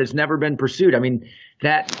been there, but it's never been pursued. I mean,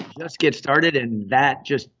 that just get started, and that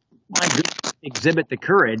just exhibit the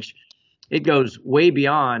courage. It goes way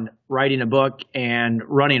beyond writing a book and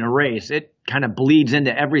running a race. It kind of bleeds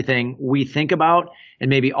into everything we think about and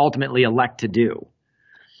maybe ultimately elect to do.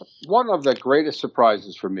 One of the greatest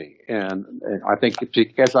surprises for me, and I think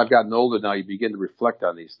as I've gotten older now, you begin to reflect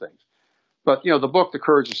on these things. But, the book, The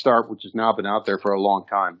Courage to Start, which has now been out there for a long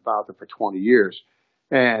time, been out there for 20 years.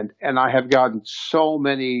 And I have gotten so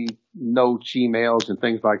many notes, emails, and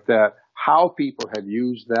things like that, how people have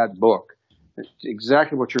used that book. It's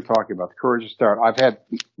exactly what you're talking about, The Courage to Start. I've had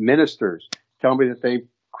ministers tell me that they've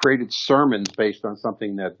created sermons based on something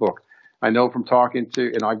in that book. I know from talking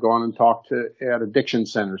to, and I've gone and talked at addiction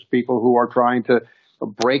centers, people who are trying to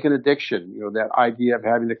break an addiction, that idea of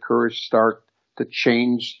having the courage to start to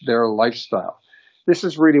change their lifestyle. This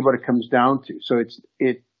is really what it comes down to. So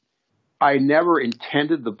I never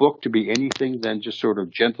intended the book to be anything than just sort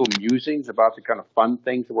of gentle musings about the kind of fun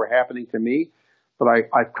things that were happening to me. But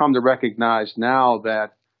I've come to recognize now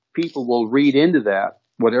that people will read into that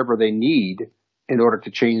whatever they need in order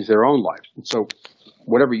to change their own lives. And so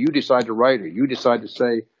whatever you decide to write or you decide to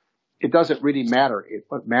say, it doesn't really matter.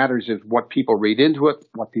 What matters is what people read into it,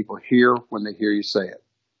 what people hear when they hear you say it.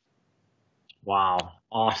 Wow.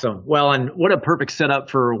 Awesome. Well, and what a perfect setup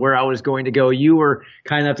for where I was going to go. You were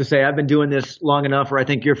kind enough to say, I've been doing this long enough, or I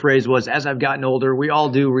think your phrase was, as I've gotten older, we all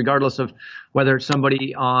do, regardless of whether it's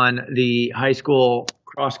somebody on the high school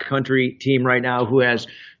cross country team right now who has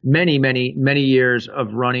many, many, many years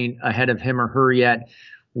of running ahead of him or her yet,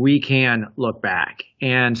 we can look back.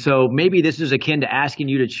 And so maybe this is akin to asking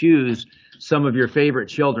you to choose some of your favorite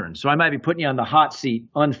children. So I might be putting you on the hot seat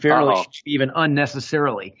unfairly, even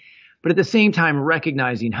unnecessarily. But at the same time,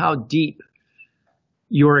 recognizing how deep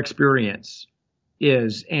your experience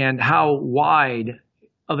is and how wide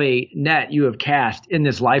of a net you have cast in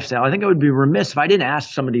this lifestyle. I think I would be remiss if I didn't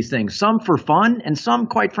ask some of these things, some for fun and some,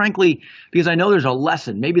 quite frankly, because I know there's a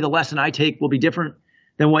lesson. Maybe the lesson I take will be different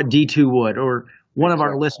than what D2 would or one of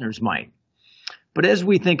our listeners might. But as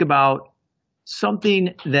we think about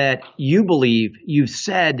something that you believe, you've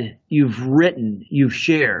said, you've written, you've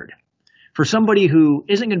shared, for somebody who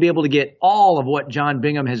isn't going to be able to get all of what John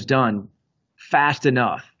Bingham has done fast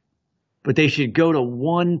enough, but they should go to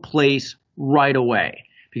one place right away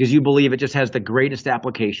because you believe it just has the greatest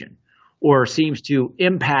application or seems to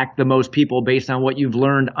impact the most people based on what you've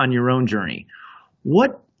learned on your own journey.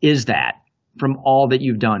 What is that from all that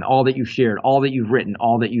you've done, all that you've shared, all that you've written,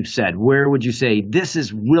 all that you've said? Where would you say this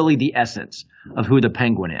is really the essence of who the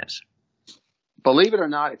Penguin is? Believe it or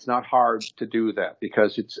not, it's not hard to do that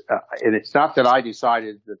because and it's not that I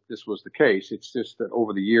decided that this was the case. It's just that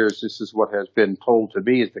over the years, this is what has been told to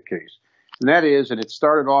me is the case. And that is, and it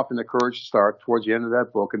started off in The Courage to Start towards the end of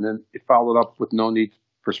that book, and then it followed up with No Need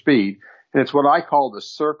for Speed. And it's what I call the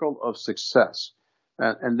circle of success.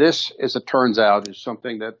 And this, as it turns out, is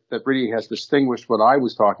something that really has distinguished what I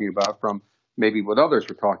was talking about from maybe what others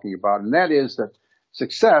were talking about. And that is that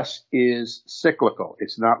success is cyclical.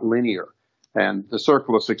 It's not linear. And the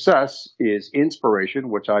circle of success is inspiration,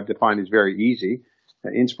 which I've defined as very easy.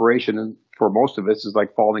 Inspiration for most of us is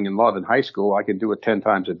like falling in love in high school. I can do it 10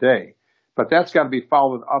 times a day. But that's got to be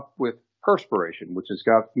followed up with perspiration, which has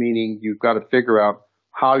got meaning you've got to figure out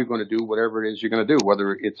how you're going to do whatever it is you're going to do,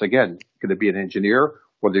 whether it's, again, going to be an engineer,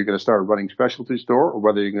 whether you're going to start a running specialty store, or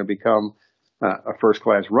whether you're going to become a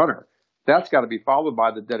first-class runner. That's got to be followed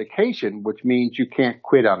by the dedication, which means you can't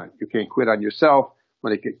quit on it. You can't quit on yourself.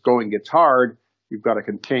 When going gets hard, you've got to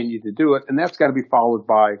continue to do it. And that's got to be followed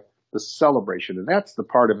by the celebration. And that's the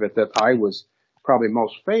part of it that I was probably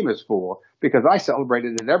most famous for because I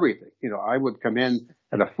celebrated at everything. You know, I would come in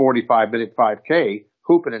at a 45-minute 5K,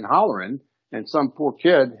 hooping and hollering, and some poor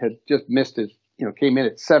kid had just missed his, came in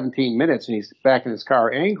at 17 minutes and he's back in his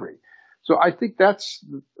car angry. So I think that's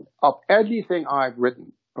of anything I've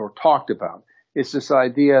written or talked about. It's this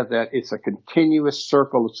idea that it's a continuous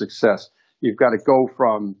circle of success. You've got to go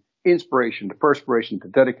from inspiration to perspiration to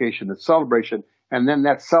dedication to celebration. And then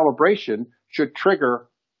that celebration should trigger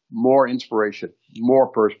more inspiration,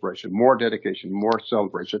 more perspiration, more dedication, more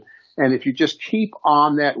celebration. And if you just keep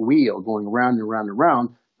on that wheel going around and around and around,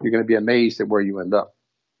 you're going to be amazed at where you end up.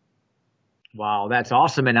 Wow, that's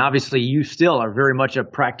awesome. And obviously you still are very much a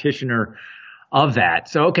practitioner of that.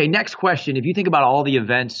 So, okay, next question. If you think about all the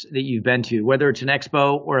events that you've been to, whether it's an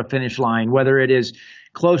expo or a finish line, whether it is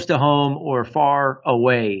close to home or far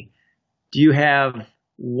away, do you have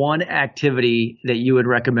one activity that you would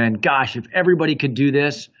recommend? Gosh, if everybody could do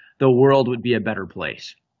this, the world would be a better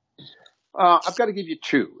place. I've got to give you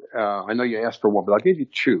two. I know you asked for one, but I'll give you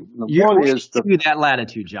two. One is give you that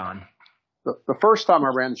latitude, John. The first time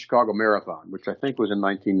I ran the Chicago Marathon, which I think was in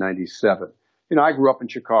 1997. I grew up in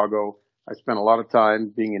Chicago. I spent a lot of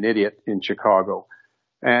time being an idiot in Chicago.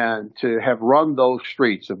 And to have run those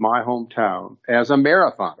streets of my hometown as a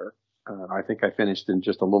marathoner, I think I finished in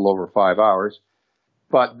just a little over 5 hours.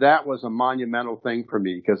 But that was a monumental thing for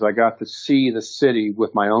me because I got to see the city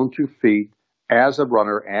with my own 2 feet as a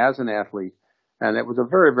runner, as an athlete. And it was a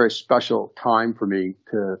very, very special time for me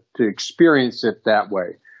to experience it that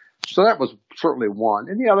way. So that was certainly one.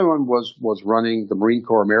 And the other one was running the Marine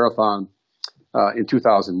Corps Marathon in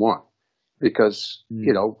 2001. Because,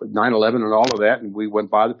 9/11 and all of that, and we went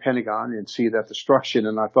by the Pentagon and see that destruction.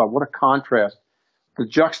 And I thought, what a contrast, the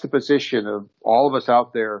juxtaposition of all of us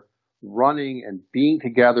out there running and being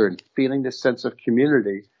together and feeling this sense of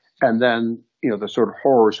community. And then, the sort of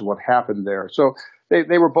horrors of what happened there. So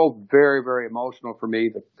they were both very, very emotional for me.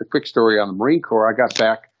 The quick story on the Marine Corps, I got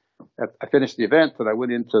back, I finished the event, and I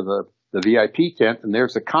went into the VIP tent, and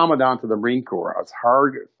there's the commandant of the Marine Corps, as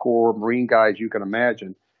hardcore Marine guy as you can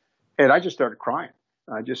imagine. And I just started crying.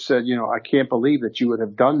 I just said, I can't believe that you would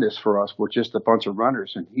have done this for us. We're just a bunch of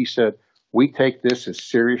runners. And he said, we take this as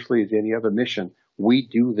seriously as any other mission. We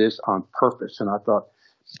do this on purpose. And I thought,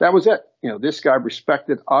 that was it. This guy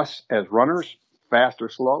respected us as runners, fast or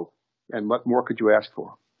slow. And what more could you ask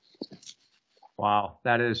for? Wow,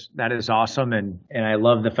 that is awesome, and I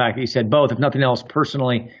love the fact that you said both. If nothing else,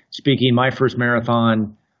 personally speaking, my first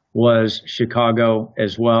marathon was Chicago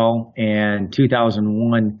as well, and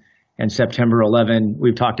 2001 and September 11.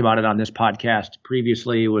 We've talked about it on this podcast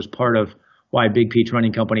previously. It was part of why Big Peach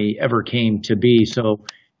Running Company ever came to be. So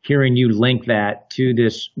hearing you link that to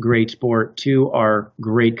this great sport, to our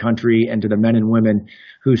great country, and to the men and women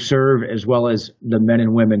who serve, as well as the men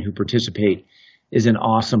and women who participate, is an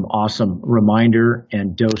awesome, awesome reminder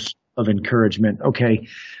and dose of encouragement. Okay,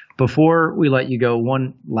 before we let you go,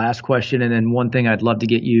 one last question, and then one thing I'd love to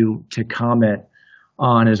get you to comment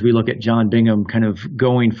on as we look at John Bingham kind of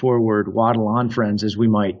going forward, waddle on, friends, as we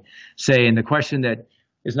might say. And the question that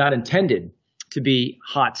is not intended to be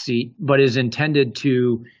hot seat, but is intended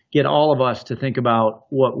to get all of us to think about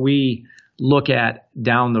what we look at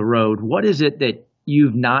down the road. What is it that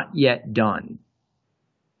you've not yet done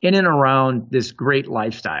in and around this great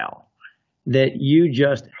lifestyle that you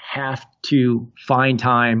just have to find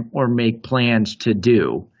time or make plans to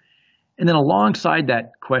do? And then alongside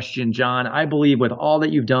that question, John, I believe with all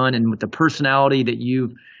that you've done and with the personality that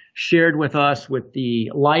you've shared with us, with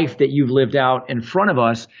the life that you've lived out in front of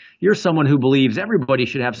us, you're someone who believes everybody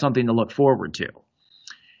should have something to look forward to.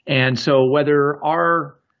 And so whether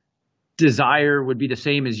our desire would be the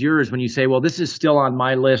same as yours when you say, well, this is still on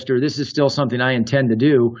my list, or this is still something I intend to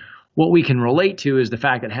do, what we can relate to is the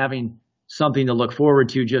fact that having something to look forward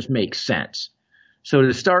to just makes sense. So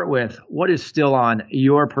to start with, what is still on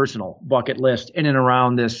your personal bucket list in and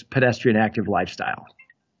around this pedestrian active lifestyle?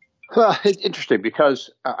 It's interesting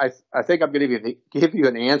because I think I'm going to give you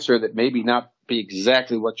an answer that maybe not be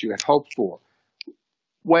exactly what you had hoped for.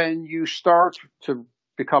 When you start to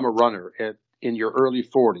become a runner in your early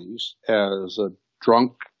 40s as a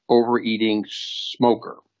drunk, overeating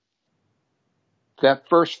smoker, that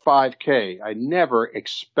first 5K, I never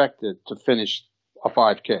expected to finish a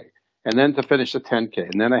 5K and then to finish a 10K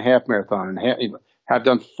and then a half marathon and have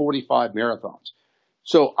done 45 marathons.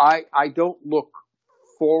 So I don't look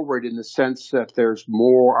forward in the sense that there's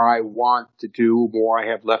more I want to do, more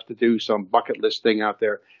I have left to do, some bucket list thing out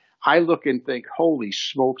there. I look and think, holy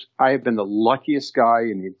smokes, I have been the luckiest guy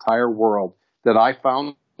in the entire world that I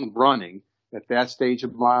found running at that stage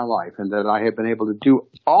of my life, and that I have been able to do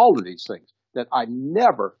all of these things that I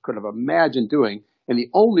never could have imagined doing. And the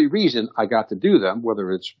only reason I got to do them,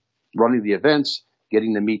 whether it's running the events,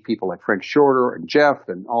 getting to meet people like Frank Shorter and Jeff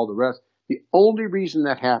and all the rest, the only reason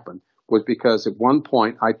that happened was because at one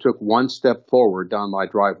point I took one step forward down my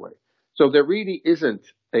driveway. So there really isn't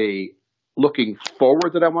a looking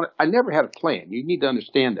forward that I want. I never had a plan. You need to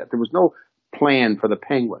understand that. There was no plan for the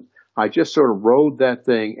Penguin. I just sort of rode that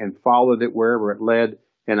thing and followed it wherever it led,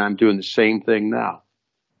 and I'm doing the same thing now.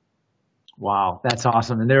 Wow, that's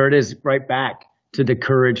awesome. And there it is, right back to the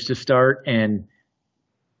courage to start, and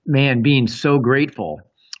man, being so grateful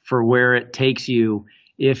for where it takes you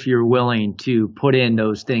if you're willing to put in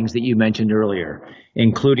those things that you mentioned earlier,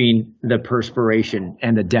 including the perspiration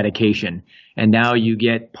and the dedication. And now you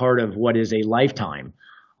get part of what is a lifetime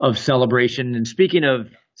of celebration. And speaking of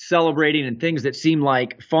celebrating and things that seem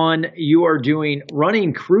like fun, you are doing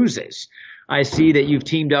running cruises. I see that you've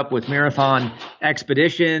teamed up with Marathon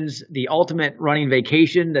Expeditions, the Ultimate Running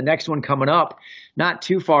Vacation, the next one coming up not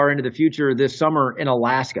too far into the future this summer in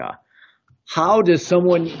Alaska. How does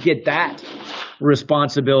someone get that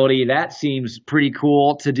responsibility? That seems pretty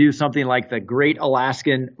cool, to do something like the Great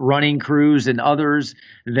Alaskan Running Cruise and others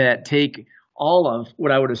that take all of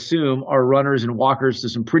what I would assume are runners and walkers to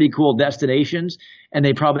some pretty cool destinations, and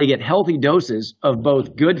they probably get healthy doses of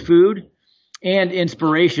both good food and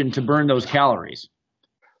inspiration to burn those calories.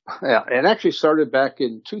 Yeah, it actually started back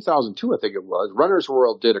in 2002, I think it was. Runner's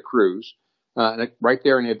World did a cruise right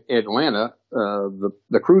there in Atlanta.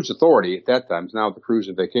 The Cruise Authority at that time, is now the Cruise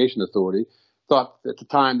and Vacation Authority, thought at the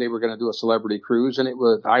time they were going to do a celebrity cruise, and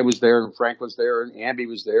I was there, and Frank was there, and Amby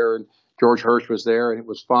was there, and George Hirsch was there, and it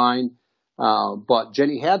was fine. But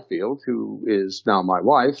Jenny Hadfield, who is now my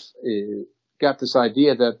wife, got this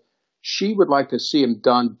idea that she would like to see him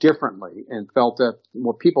done differently, and felt that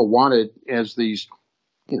what people wanted as these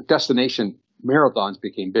destination marathons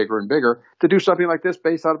became bigger and bigger, to do something like this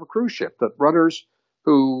based out of a cruise ship. That runners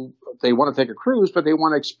who, they want to take a cruise, but they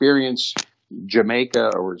want to experience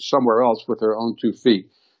Jamaica or somewhere else with their own 2 feet.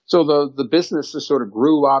 So the business just sort of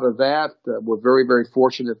grew out of that. We're very, very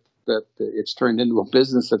fortunate that it's turned into a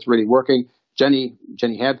business that's really working. Jenny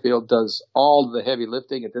Hadfield does all the heavy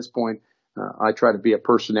lifting at this point. I try to be a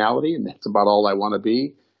personality, and that's about all I want to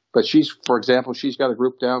be. But for example, she's got a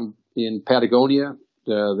group down in Patagonia.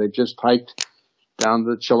 They just hiked down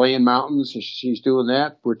the Chilean mountains. She's doing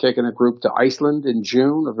that. We're taking a group to Iceland in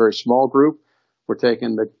June, a very small group. We're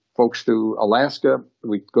taking the folks to Alaska.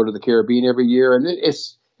 We go to the Caribbean every year. And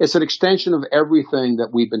it's an extension of everything that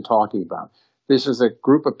we've been talking about. This is a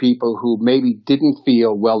group of people who maybe didn't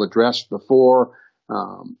feel well addressed before.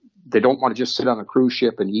 They don't want to just sit on a cruise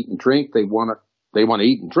ship and eat and drink. They want to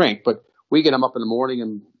eat and drink, but we get them up in the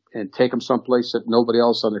morning and take them someplace that nobody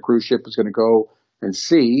else on the cruise ship is going to go and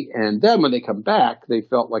see. And then when they come back, they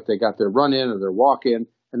felt like they got their run in or their walk in,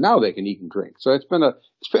 and now they can eat and drink. So it's been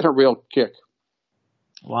a real kick.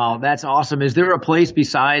 Wow, that's awesome. Is there a place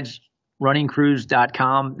besides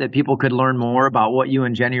runningcruise.com that people could learn more about what you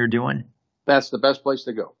and Jenny are doing? That's the best place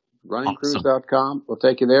to go. Runningcruise.com will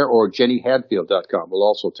take you there, or jennyhadfield.com will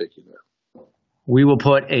also take you there. We will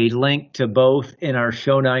put a link to both in our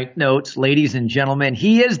show notes. Ladies and gentlemen,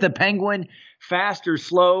 he is the Penguin. Fast or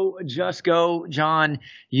slow, just go. John,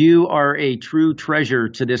 you are a true treasure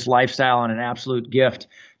to this lifestyle and an absolute gift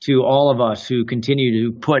to all of us who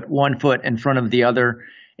continue to put one foot in front of the other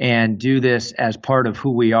and do this as part of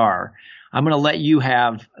who we are. I'm going to let you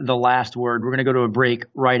have the last word. We're going to go to a break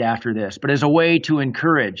right after this. But as a way to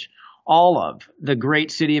encourage all of the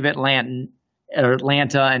great city of Atlanta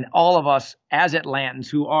and all of us as Atlantans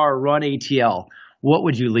who are Run ATL, what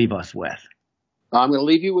would you leave us with? I'm going to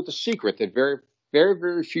leave you with a secret that very, very,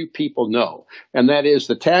 very few people know. And that is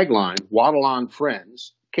the tagline, Waddle On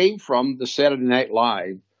Friends, came from the Saturday Night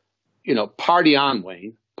Live, party on,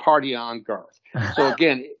 Wayne, party on, Garth. So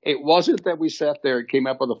again, it wasn't that we sat there and came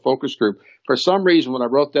up with a focus group. For some reason, when I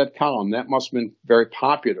wrote that column, that must have been very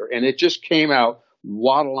popular. And it just came out,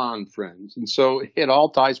 Waddle On Friends. And so it all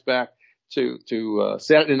ties back to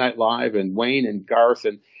Saturday Night Live and Wayne and Garth.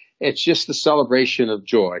 And it's just the celebration of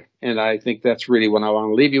joy. And I think that's really what I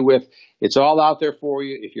want to leave you with. It's all out there for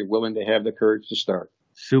you if you're willing to have the courage to start.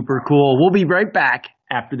 Super cool. We'll be right back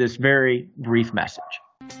after this very brief message.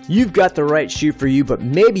 You've got the right shoe for you, but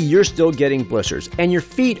maybe you're still getting blisters and your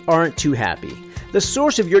feet aren't too happy. The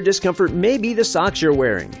source of your discomfort may be the socks you're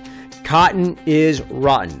wearing. Cotton is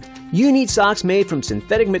rotten. You need socks made from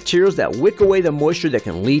synthetic materials that wick away the moisture that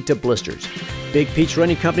can lead to blisters. Big Peach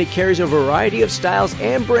Running Company carries a variety of styles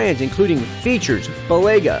and brands, including Features,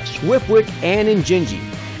 Balega, Swiftwick, and Injinji.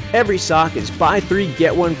 Every sock is buy 3,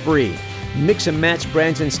 get 1 free. Mix and match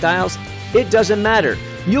brands and styles, it doesn't matter.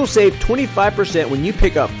 You'll save 25% when you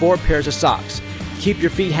pick up 4 pairs of socks. Keep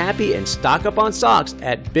your feet happy and stock up on socks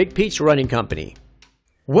at Big Peach Running Company.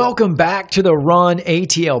 Welcome back to the Run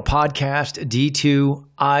ATL Podcast, D2.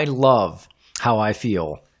 I love how I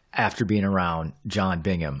feel after being around John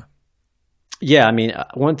Bingham. Yeah, I mean,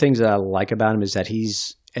 one of the things that I like about him is that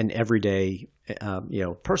he's an everyday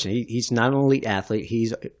person. He's not an elite athlete.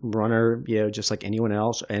 He's a runner, just like anyone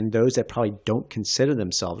else. And those that probably don't consider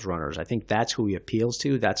themselves runners, I think that's who he appeals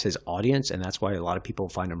to. That's his audience. And that's why a lot of people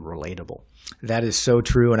find him relatable. That is so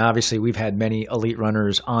true. And obviously we've had many elite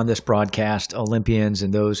runners on this broadcast, Olympians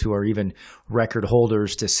and those who are even record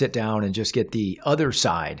holders, to sit down and just get the other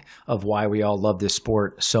side of why we all love this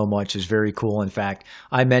sport so much is very cool. In fact,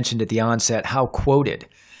 I mentioned at the onset how quoted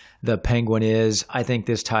the Penguin is. I think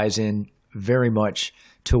this ties in very much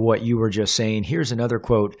to what you were just saying. Here's another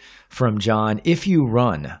quote from John. If you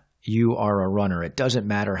run, you are a runner. It doesn't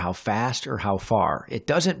matter how fast or how far. It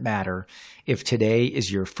doesn't matter if today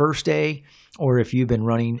is your first day or if you've been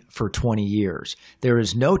running for 20 years. There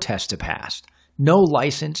is no test to pass, no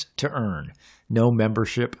license to earn, no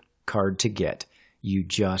membership card to get. You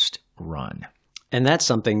just run. And that's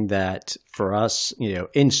something that for us,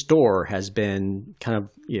 in store has been kind of,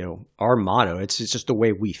 our motto. It's just the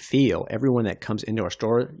way we feel. Everyone that comes into our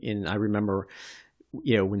store, and I remember,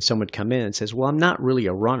 when someone would come in and says, well, I'm not really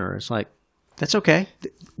a runner. It's like, that's okay.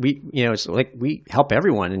 It's like we help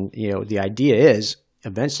everyone. And, the idea is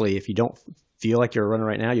eventually if you don't feel like you're a runner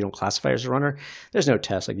right now, you don't classify as a runner, there's no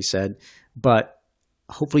test, like you said. But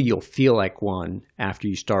hopefully you'll feel like one after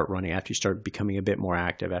you start running, after you start becoming a bit more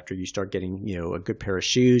active, after you start getting, a good pair of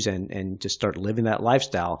shoes and just start living that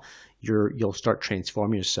lifestyle, you'll start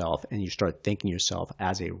transforming yourself and you start thinking yourself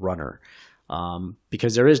as a runner,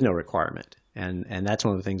 because there is no requirement. And that's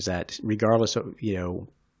one of the things that regardless of,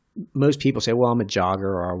 most people say, well, I'm a jogger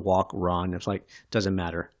or I walk, run. It's like, doesn't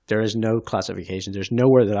matter. There is no classification. There's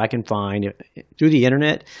nowhere that I can find through the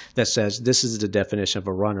internet that says this is the definition of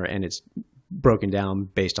a runner and it's broken down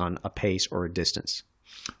based on a pace or a distance.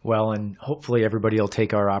 Well, and hopefully everybody will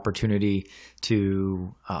take our opportunity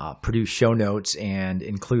to produce show notes and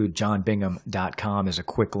include johnbingham.com as a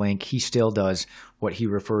quick link. He still does what he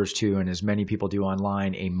refers to, and as many people do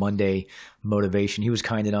online, a Monday motivation. He was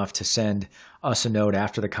kind enough to send us a note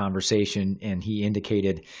after the conversation, and he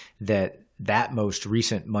indicated that that most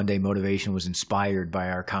recent Monday motivation was inspired by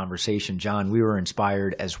our conversation. John, we were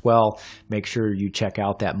inspired as well. Make sure you check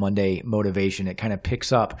out that Monday motivation. It kind of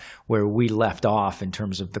picks up where we left off in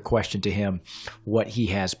terms of the question to him, what he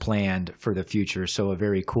has planned for the future. So a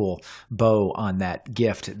very cool bow on that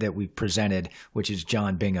gift that we presented, which is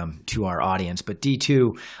John Bingham, to our audience. But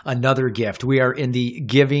D2, another gift. We are in the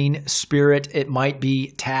giving spirit. It might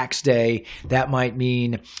be tax day. That might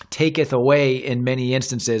mean taketh away in many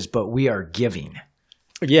instances, but we are giving.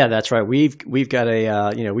 Yeah, that's right. We've got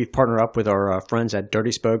we've partnered up with our friends at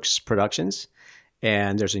Dirty Spokes Productions,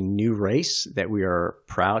 and there's a new race that we are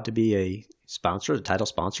proud to be a sponsor, the title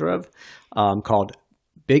sponsor of, called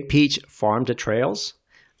Big Peach Farm to Trails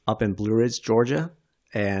up in Blue Ridge, Georgia.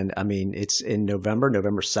 And I mean, it's in November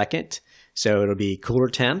 2nd. So it'll be cooler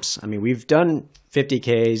temps. I mean, we've done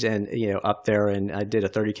 50Ks and, up there, and I did a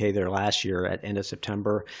 30K there last year at end of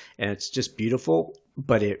September, and it's just beautiful,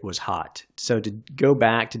 but it was hot. So to go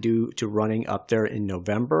back to running up there in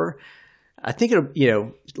November, I think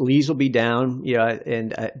it'll, leaves will be down, but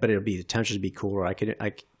the temperatures will be cooler.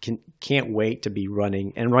 I can't wait to be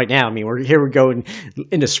running. And right now, I mean, we're going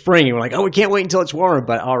into spring, and we're like, oh, we can't wait until it's warmer.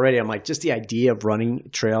 But already, I'm like, just the idea of running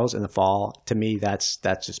trails in the fall, to me, that's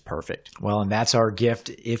just perfect. Well, and that's our gift.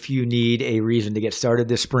 If you need a reason to get started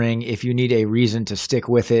this spring, if you need a reason to stick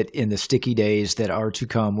with it in the sticky days that are to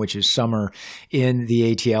come, which is summer in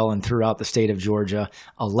the ATL and throughout the state of Georgia,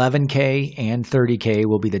 11K and 30K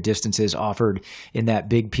will be the distances offered in that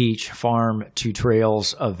Big Peach Farm to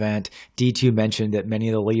Trails event. D2 mentioned that many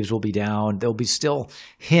of the leaves will be down. There'll be still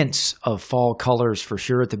hints of fall colors for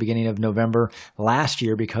sure at the beginning of November. Last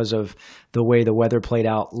year, because of the way the weather played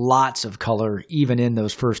out, lots of color even in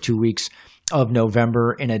those first 2 weeks of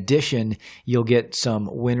November. In addition, you'll get some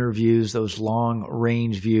winter views, those long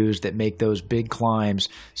range views that make those big climbs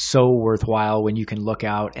so worthwhile when you can look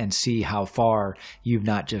out and see how far you've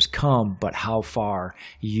not just come, but how far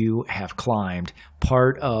you have climbed.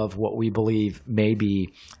 Part of what we believe may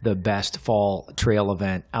be the best fall trail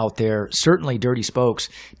event out there. Certainly Dirty Spokes,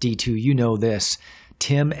 D2, you know this.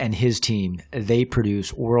 Tim and his team, they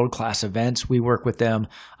produce world-class events. We work with them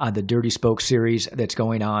on the Dirty Spoke series that's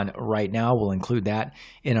going on right now. We'll include that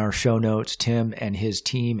in our show notes. Tim and his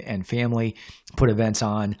team and family put events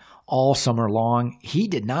on all summer long. He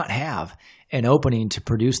did not have an opening to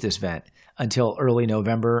produce this event until early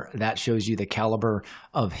November. That shows you the caliber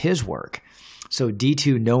of his work. So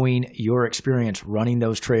D2, knowing your experience running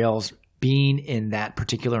those trails, being in that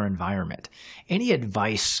particular environment, any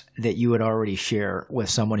advice that you would already share with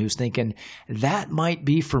someone who's thinking that might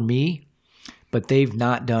be for me, but they've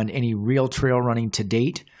not done any real trail running to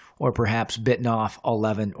date, or perhaps bitten off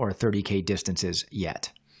 11 or 30K distances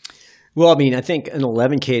yet? Well, I mean, I think an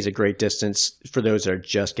 11K is a great distance for those that are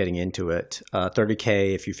just getting into it.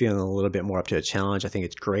 30K, if you're feeling a little bit more up to a challenge, I think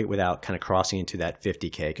it's great without kind of crossing into that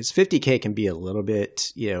 50K, because 50K can be a little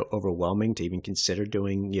bit, overwhelming to even consider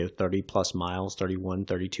doing, 30 plus miles, 31,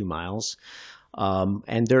 32 miles.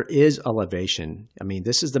 And there is elevation. I mean,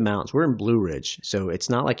 this is the mountains. We're in Blue Ridge, so it's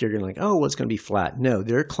not like you're going to well, it's going to be flat. No,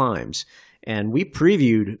 there are climbs. And we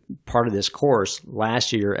previewed part of this course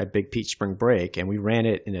last year at Big Peach Spring Break, and we ran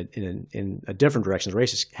it in a different direction. The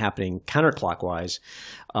race is happening counterclockwise.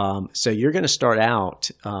 So you're going to start out,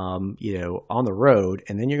 on the road,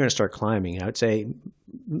 and then you're going to start climbing. I would say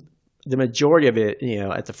the majority of it,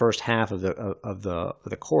 at the first half of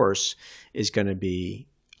the course is going to be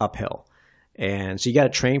uphill. And so you got to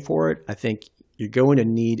train for it. I think you're going to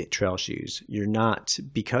need trail shoes. You're not,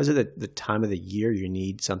 because of the time of the year, you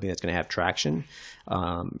need something that's going to have traction.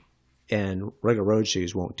 And regular road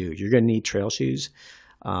shoes won't do. You're going to need trail shoes.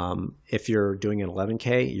 If you're doing an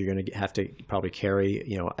 11K, you're going to have to probably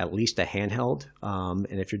carry, at least a handheld.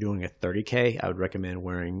 And if you're doing a 30K, I would recommend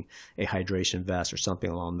wearing a hydration vest or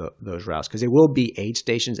something along those routes, because there will be aid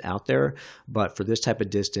stations out there. But for this type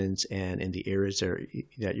of distance and in the areas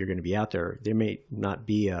that you're going to be out there, there may not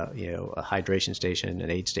be a hydration station,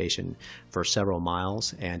 an aid station for several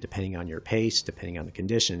miles. And depending on your pace, depending on the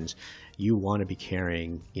conditions, you want to be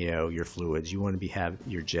carrying, your fluids. You want to have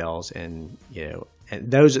your gels and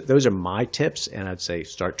those are my tips, and I'd say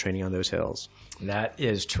start training on those hills. That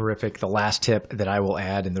is terrific. The last tip that I will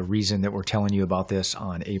add, and the reason that we're telling you about this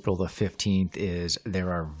on April the 15th, is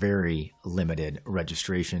there are very limited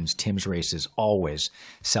registrations. Tim's races always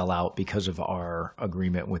sell out because of our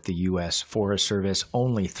agreement with the U.S. Forest Service.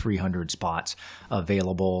 Only 300 spots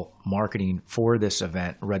available. Marketing for this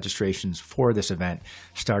event, registrations for this event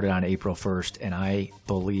started on April 1st, and I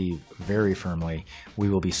believe very firmly we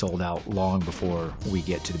will be sold out long before we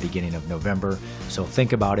get to the beginning of November. So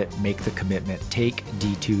think about it, make the commitment, take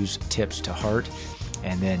D2's tips to heart,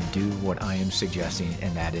 and then do what I am suggesting,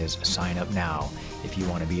 and that is sign up now if you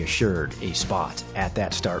want to be assured a spot at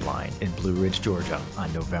that start line in Blue Ridge, Georgia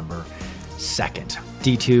on November 2nd.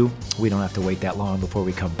 D2, we don't have to wait that long before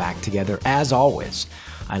we come back together. As always,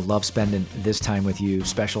 I love spending this time with you.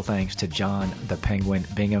 Special thanks to John the Penguin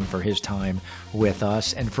Bingham for his time with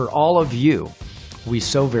us. And for all of you, we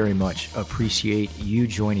so very much appreciate you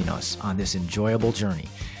joining us on this enjoyable journey.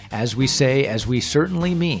 As we say, as we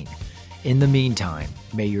certainly mean, in the meantime,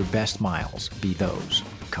 may your best miles be those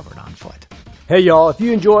covered on foot. Hey, y'all, if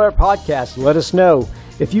you enjoy our podcast, let us know.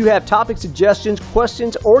 If you have topic suggestions,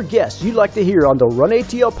 questions, or guests you'd like to hear on the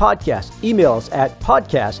RUNATL Podcast, email us at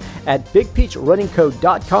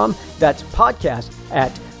podcast@bigpeachrunningco.com. That's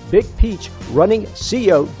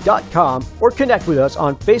podcast@bigpeachrunningco.com, or connect with us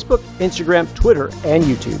on Facebook, Instagram, Twitter, and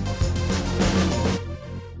YouTube.